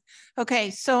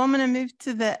 Okay, so I'm going to move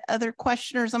to the other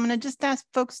questioners. I'm going to just ask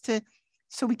folks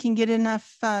so we can get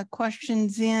enough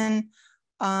questions in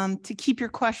to keep your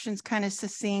questions kind of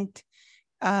succinct.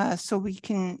 So we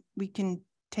can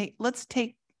take, let's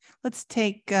take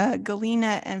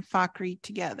Galina and Fakhri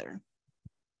together.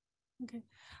 Okay.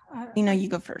 You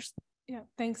go first. Yeah,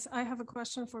 thanks. I have a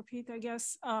question for Pete, I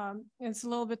guess. It's a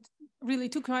little bit, really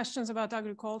two questions about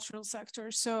agricultural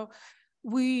sector. So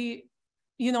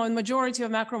you know, in majority of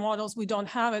macro models, we don't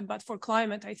have it, but for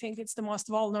climate, I think it's the most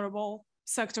vulnerable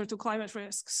sector to climate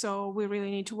risk. So we really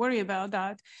need to worry about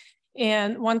that.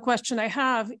 And one question I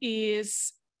have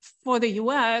is, for the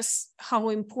US, how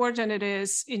important it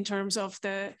is in terms of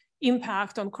the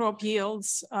impact on crop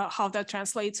yields, how that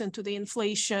translates into the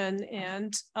inflation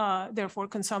and therefore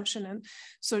consumption. And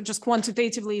so just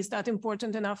quantitatively, is that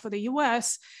important enough for the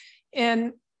US?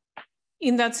 And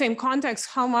in that same context,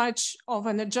 how much of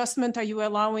an adjustment are you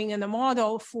allowing in the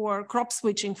model for crop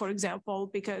switching, for example,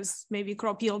 because maybe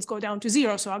crop yields go down to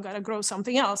zero, so I gotta grow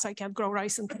something else. I can't grow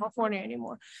rice in California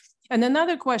anymore. And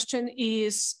another question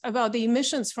is about the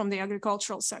emissions from the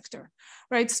agricultural sector,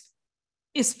 right?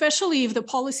 Especially if the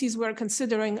policies we're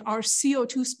considering are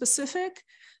CO2 specific,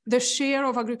 the share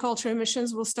of agriculture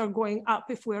emissions will start going up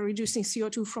if we're reducing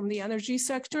CO2 from the energy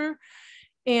sector.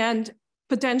 And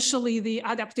potentially the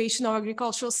adaptation of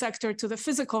agricultural sector to the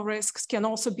physical risks can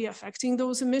also be affecting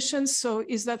those emissions. So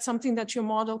is that something that your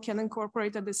model can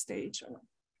incorporate at this stage?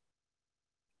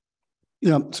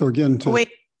 Yeah, so again, to... Wait.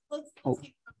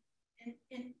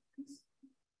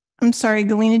 I'm sorry,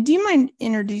 Galina, do you mind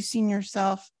introducing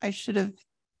yourself? I should have.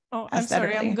 Oh, I'm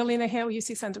sorry, I'm Galina Hale,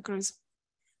 UC Santa Cruz.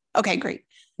 Okay, great.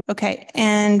 Okay,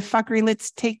 and Fakhri,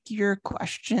 let's take your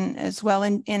question as well,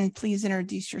 and please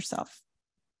introduce yourself.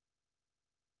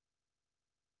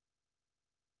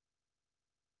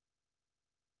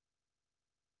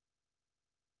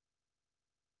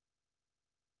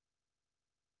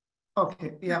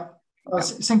 Okay, yeah.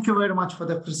 Thank you very much for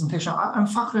the presentation. I'm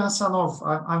Fakhri Hassanov.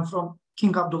 I'm from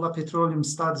King Abdullah Petroleum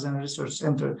Studies and Research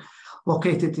Center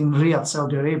located in Riyadh,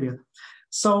 Saudi Arabia.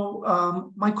 So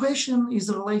my question is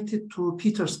related to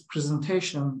Peter's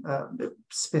presentation,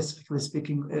 specifically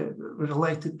speaking,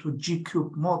 related to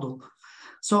G-cube model.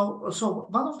 So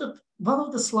one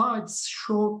of the slides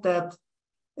showed that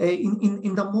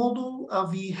in the model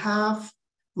we have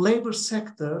labor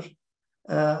sector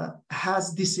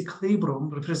has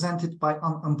disequilibrium represented by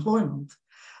unemployment.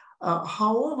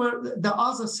 However, the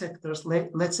other sectors,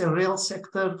 let's say real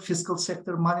sector, fiscal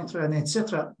sector, monetary, and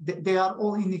etc., they are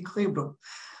all in equilibrium.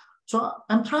 So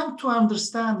I'm trying to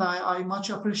understand. I much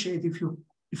appreciate if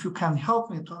you can help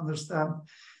me to understand.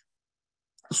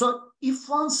 So if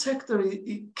one sector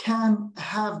can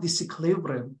have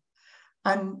disequilibrium,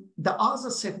 and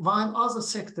while other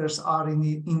sectors are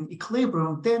in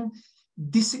equilibrium, then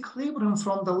disequilibrium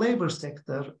from the labor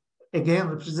sector, again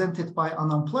represented by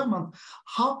unemployment,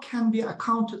 how can be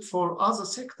accounted for other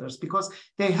sectors? Because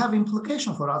they have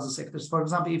implication for other sectors. For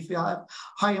example, if you have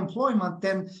high employment,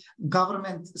 then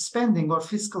government spending or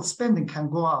fiscal spending can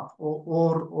go up,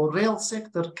 or real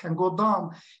sector can go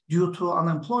down due to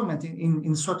unemployment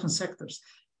in certain sectors.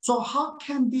 So how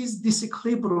can this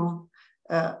disequilibrium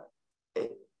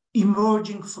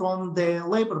emerging from the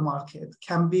labor market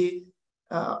can be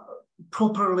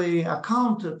properly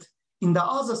accounted in the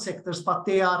other sectors, but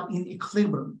they are in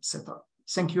equilibrium setup?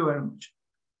 Thank you very much.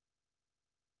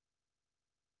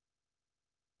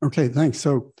 Okay, thanks.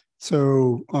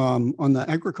 So on the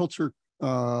agriculture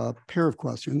pair of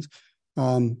questions,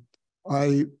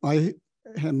 I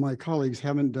and my colleagues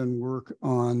haven't done work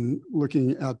on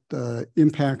looking at the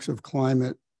impacts of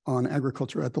climate on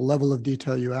agriculture at the level of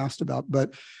detail you asked about,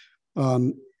 but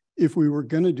if we were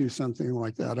going to do something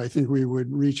like that, I think we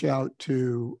would reach out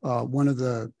to one of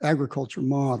the agriculture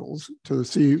models to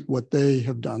see what they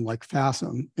have done, like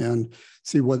FASM, and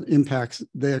see what impacts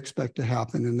they expect to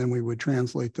happen. And then we would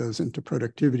translate those into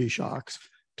productivity shocks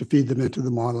to feed them into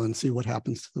the model and see what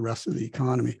happens to the rest of the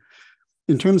economy.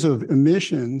 In terms of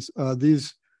emissions,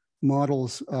 these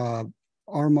models,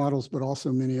 our models, but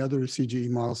also many other CGE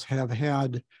models, have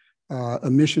had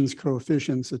emissions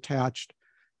coefficients attached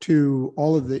to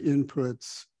all of the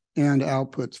inputs and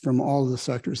outputs from all of the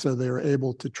sectors. So they are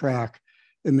able to track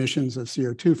emissions of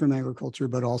CO2 from agriculture,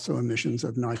 but also emissions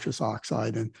of nitrous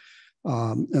oxide and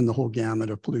the whole gamut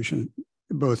of pollution,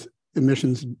 both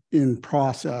emissions in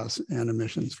process and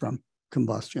emissions from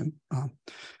combustion.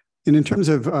 And in terms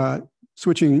of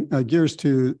switching gears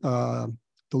to the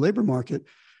labor market,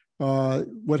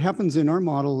 what happens in our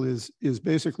model is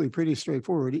basically pretty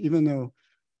straightforward. Even though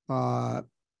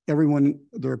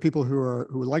there are people who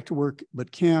would like to work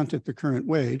but can't at the current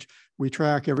wage, we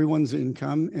track everyone's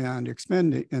income and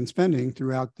spending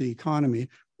throughout the economy,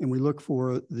 and we look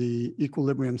for the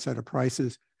equilibrium set of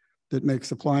prices that make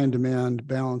supply and demand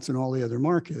balance in all the other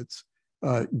markets,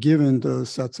 given those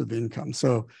sets of income.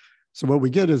 So what we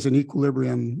get is an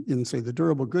equilibrium in, say, the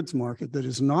durable goods market that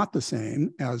is not the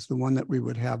same as the one that we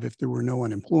would have if there were no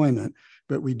unemployment,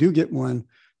 but we do get one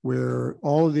where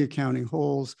all of the accounting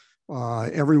holds,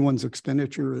 everyone's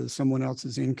expenditure is someone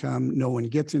else's income. No one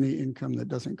gets any income that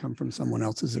doesn't come from someone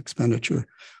else's expenditure.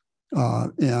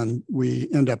 And we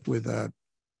end up with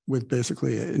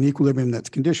basically an equilibrium that's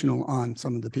conditional on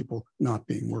some of the people not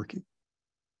being working.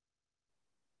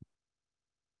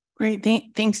 Great,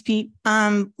 thanks, Pete.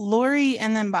 Lori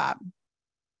and then Bob.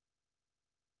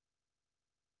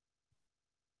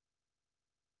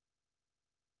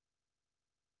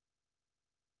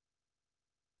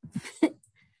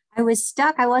 I was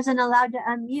stuck. I wasn't allowed to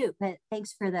unmute, but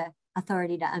thanks for the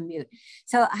authority to unmute.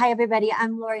 So hi, everybody.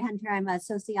 I'm Lori Hunter. I'm a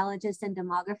sociologist and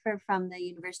demographer from the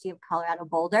University of Colorado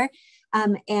Boulder.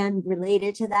 And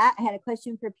related to that, I had a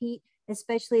question for Pete,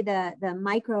 especially the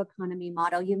microeconomy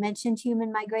model. You mentioned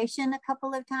human migration a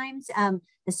couple of times,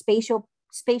 the spatial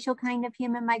kind of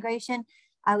human migration.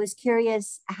 I was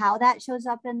curious how that shows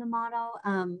up in the model.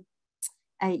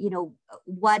 You know,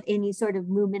 what any sort of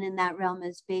movement in that realm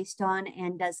is based on,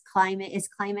 and is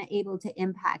climate able to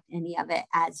impact any of it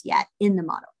as yet in the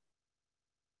model?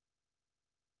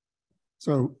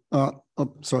 So,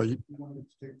 sorry.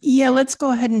 Yeah, let's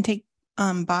go ahead and take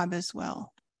Bob as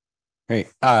well. Great.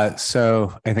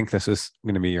 So I think this is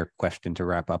going to be your question to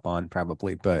wrap up on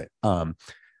probably, but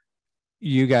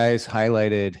you guys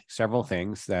highlighted several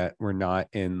things that were not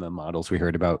in the models we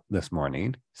heard about this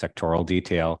morning: sectoral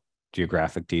detail,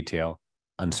 geographic detail,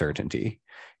 uncertainty,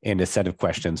 and a set of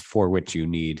questions for which you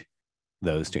need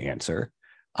those to answer.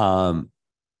 What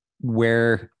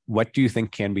do you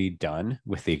think can be done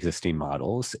with the existing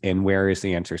models, and where is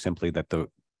the answer simply that the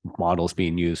models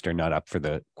being used are not up for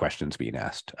the questions being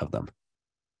asked of them?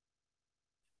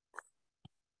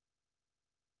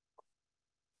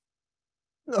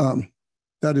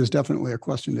 That is definitely a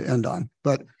question to end on,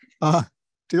 but to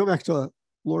go back to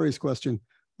Lori's question,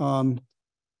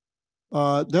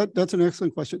 that's an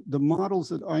excellent question. The models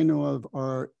that I know of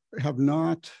have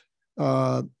not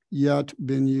yet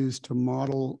been used to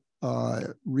model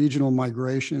regional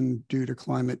migration due to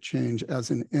climate change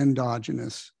as an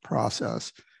endogenous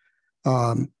process.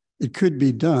 It could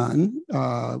be done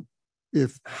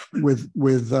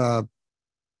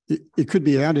it could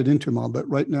be added into a model, but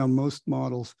right now most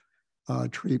models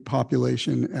treat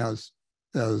population as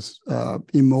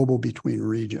immobile between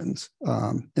regions,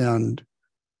 and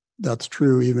that's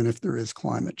true even if there is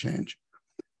climate change.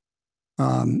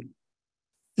 In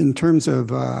terms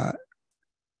of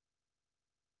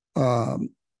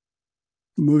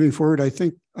moving forward, I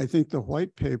think the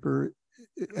white paper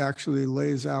actually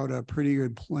lays out a pretty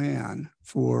good plan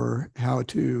for how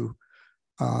to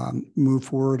move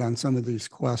forward on some of these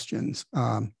questions.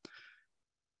 I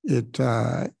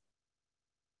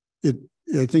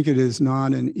think it is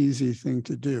not an easy thing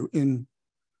to do. In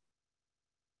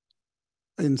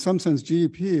some sense,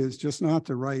 GDP is just not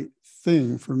the right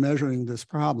thing for measuring this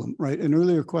problem, right? An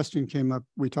earlier question came up.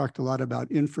 We talked a lot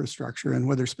about infrastructure and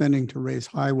whether spending to raise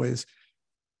highways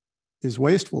is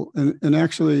wasteful. And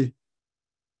actually,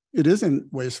 it isn't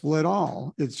wasteful at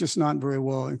all. It's just not very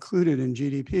well included in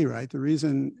GDP, right? The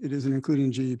reason it isn't included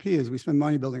in GDP is we spend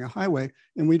money building a highway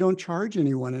and we don't charge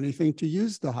anyone anything to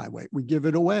use the highway. We give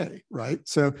it away, right?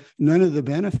 So none of the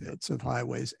benefits of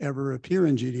highways ever appear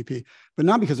in GDP, but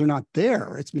not because they're not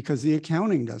there. It's because the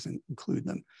accounting doesn't include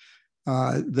them.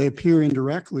 They appear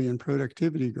indirectly in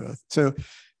productivity growth. So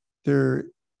and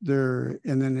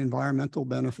then environmental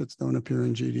benefits don't appear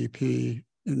in GDP.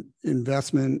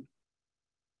 Investment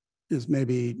is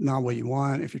maybe not what you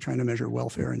want if you're trying to measure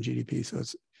welfare and GDP.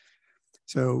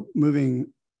 So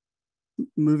moving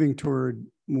toward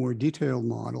more detailed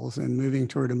models and moving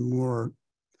toward a more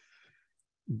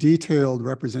detailed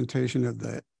representation of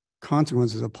the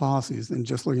consequences of policies than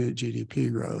just looking at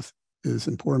GDP growth is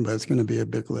important, but it's going to be a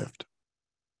big lift.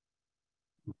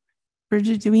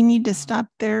 Bridget, do we need to stop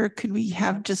there? Could we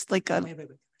have just like a...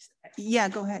 Yeah,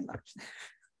 go ahead.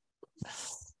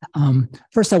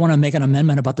 First, I want to make an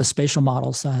amendment about the spatial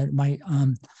models. My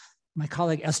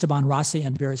colleague Esteban Rossi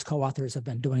and various co-authors have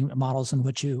been doing models in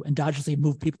which you endogenously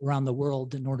move people around the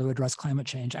world in order to address climate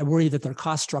change. I worry that their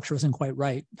cost structure isn't quite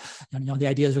right. And the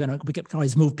idea is we can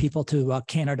always move people to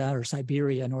Canada or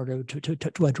Siberia in order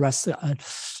to address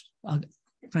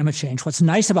climate change. What's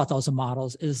nice about those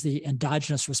models is the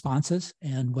endogenous responses,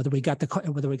 and whether we got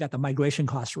the migration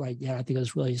cost right. Yeah, I think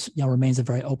it really remains a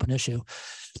very open issue.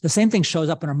 The same thing shows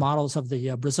up in our models of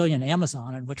the Brazilian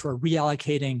Amazon, in which we're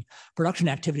reallocating production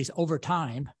activities over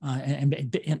time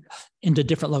and into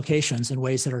different locations in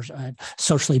ways that are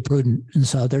socially prudent. And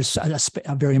so there's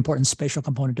a very important spatial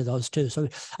component to those too. So I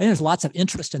think there's lots of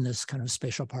interest in this kind of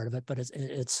spatial part of it, but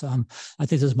it's I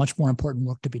think there's much more important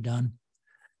work to be done.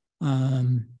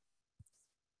 Let's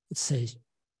see.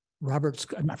 Robert's,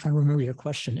 I'm not trying to remember your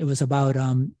question. It was about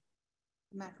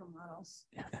Macro models.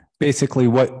 Basically,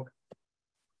 what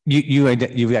you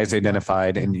guys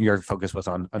identified, and your focus was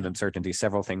on uncertainty,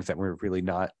 several things that were really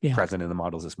not present in the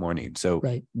models this morning. So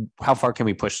how far can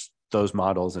we push those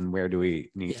models, and where do we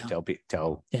need to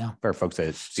tell for folks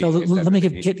to see? So let me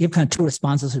give kind of two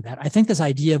responses to that. I think this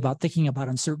idea about thinking about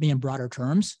uncertainty in broader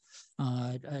terms,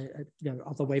 all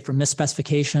the way from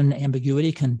misspecification,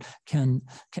 ambiguity can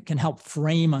help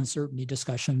frame uncertainty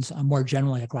discussions more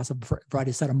generally across a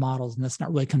variety set of models, and that's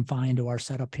not really confined to our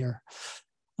setup here.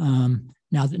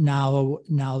 Now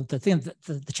the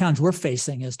challenge we're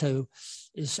facing is to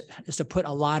put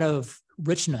a lot of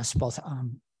richness, both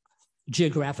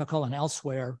geographical and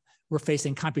elsewhere. We're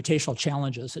facing computational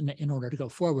challenges in order to go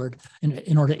forward,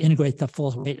 in order to integrate the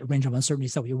full range of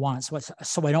uncertainties that we want.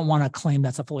 So I don't want to claim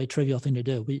that's a fully trivial thing to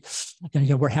do.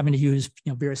 We're having to use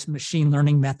various machine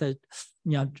learning methods,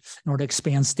 in order to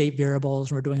expand state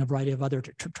variables. We're doing a variety of other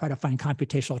to try to find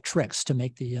computational tricks to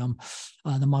make the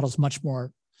models much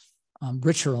more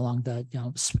richer along the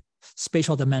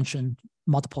spatial dimension,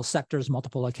 multiple sectors,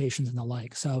 multiple locations, and the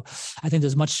like. So I think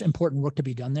there's much important work to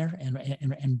be done there,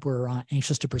 and we're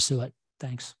anxious to pursue it.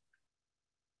 Thanks.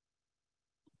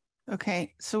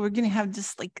 Okay, so we're going to have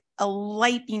just like a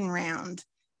lightning round.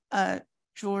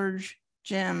 George,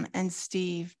 Jim, and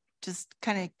Steve, just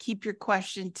kind of keep your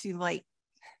question to like,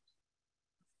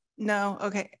 no,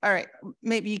 okay, all right,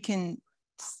 maybe you can.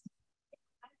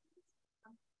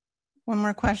 One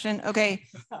more question. Okay.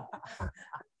 All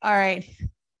right.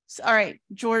 All right,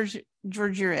 George,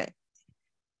 you're it.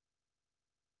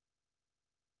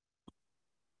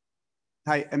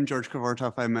 Hi, I'm George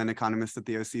Kavortov. I'm an economist at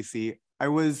the OCC. I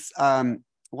was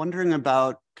wondering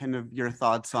about kind of your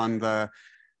thoughts on the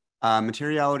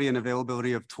materiality and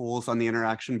availability of tools on the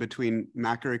interaction between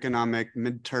macroeconomic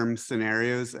midterm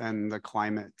scenarios and the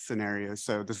climate scenarios.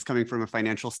 So this is coming from a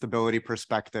financial stability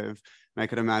perspective. And I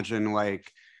could imagine,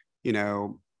 like,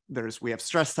 we have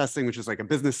stress testing, which is like a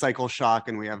business cycle shock,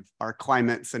 and we have our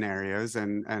climate scenarios,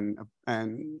 and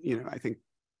I think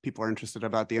people are interested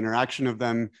about the interaction of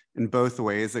them in both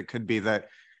ways. It could be that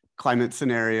climate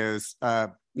scenarios,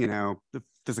 the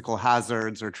physical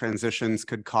hazards or transitions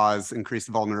could cause increased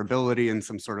vulnerability in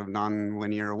some sort of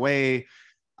non-linear way.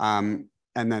 And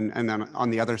then on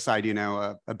the other side,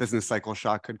 a business cycle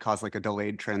shock could cause like a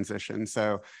delayed transition.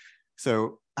 So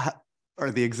are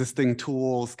the existing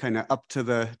tools kind of up to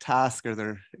the task? Are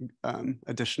there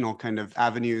additional kind of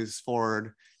avenues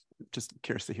forward? Just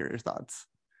curious to hear your thoughts.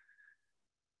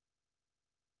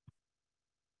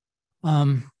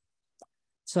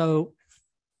 So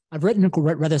I've written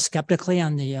rather skeptically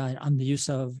on the use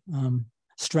of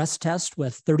stress tests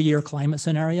with 30-year climate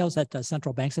scenarios that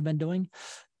central banks have been doing.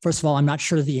 First of all, I'm not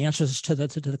sure the answers to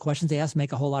the questions they ask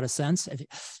make a whole lot of sense.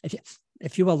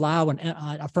 If you allow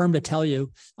a firm to tell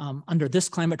you under this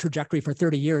climate trajectory for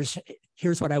 30 years,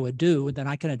 here's what I would do, then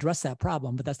I can address that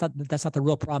problem. But that's not the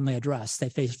real problem they address. They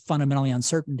face fundamentally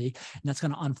uncertainty, and that's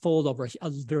going to unfold over a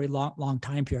very long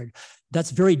time period. That's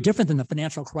very different than the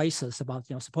financial crisis about,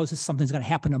 suppose something's going to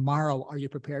happen tomorrow. Are you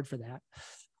prepared for that?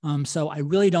 So I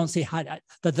really don't see how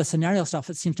the scenario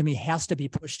stuff, it seems to me, has to be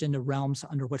pushed into realms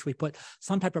under which we put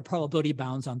some type of probability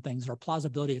bounds on things or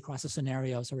plausibility across the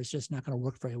scenarios, or it's just not going to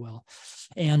work very well.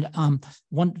 And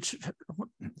one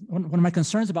of my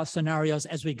concerns about scenarios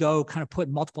as we go kind of put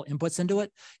multiple inputs into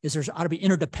it is there ought to be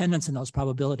interdependence in those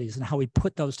probabilities, and how we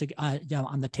put those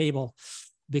on the table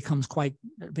becomes quite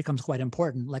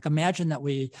important. Like, imagine that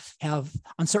we have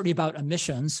uncertainty about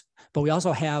emissions, but we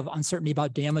also have uncertainty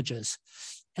about damages.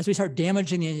 As we start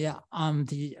damaging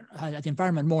the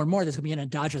environment more and more, there's going to be an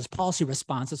endogenous policy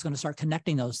response that's going to start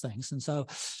connecting those things. And so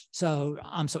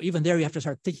even there, you have to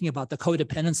start thinking about the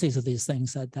codependencies of these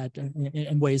things that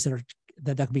in ways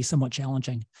that can be somewhat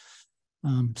challenging.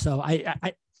 So I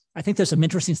think there's some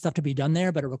interesting stuff to be done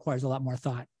there, but it requires a lot more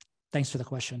thought. Thanks for the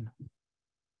question.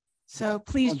 So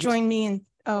please join me in.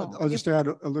 I'll just add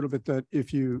a little bit that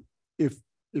if you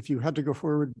had to go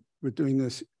forward with doing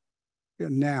this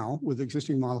now with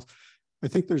existing models, I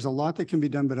think there's a lot that can be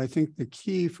done, but I think the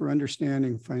key for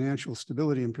understanding financial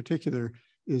stability in particular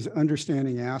is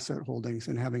understanding asset holdings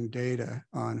and having data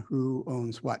on who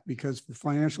owns what. Because for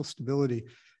financial stability,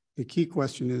 the key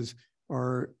question is,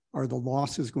 are the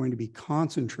losses going to be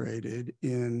concentrated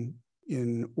in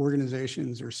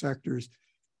organizations or sectors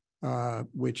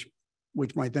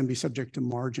which might then be subject to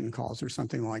margin calls or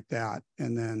something like that,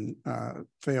 and then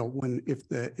fail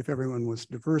if everyone was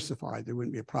diversified, there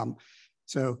wouldn't be a problem.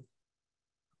 So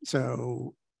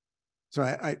the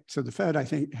Fed, I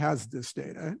think, has this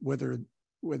data,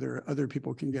 whether other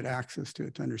people can get access to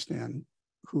it to understand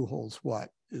who holds what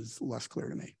is less clear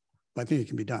to me. But I think it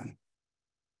can be done.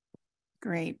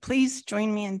 Great. Please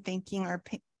join me in thanking our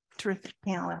terrific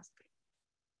panelists.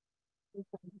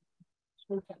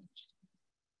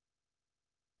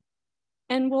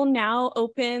 And we'll now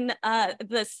open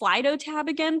the Slido tab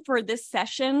again for this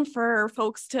session for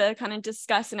folks to kind of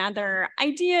discuss and add their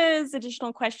ideas,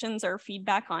 additional questions, or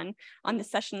feedback on the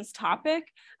session's topic.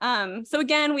 So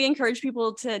again, we encourage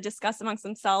people to discuss amongst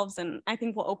themselves, and I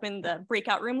think we'll open the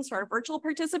breakout rooms for our virtual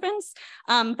participants,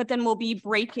 but then we'll be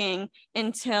breaking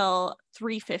until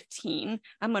 3:15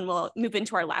 when we'll move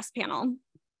into our last panel.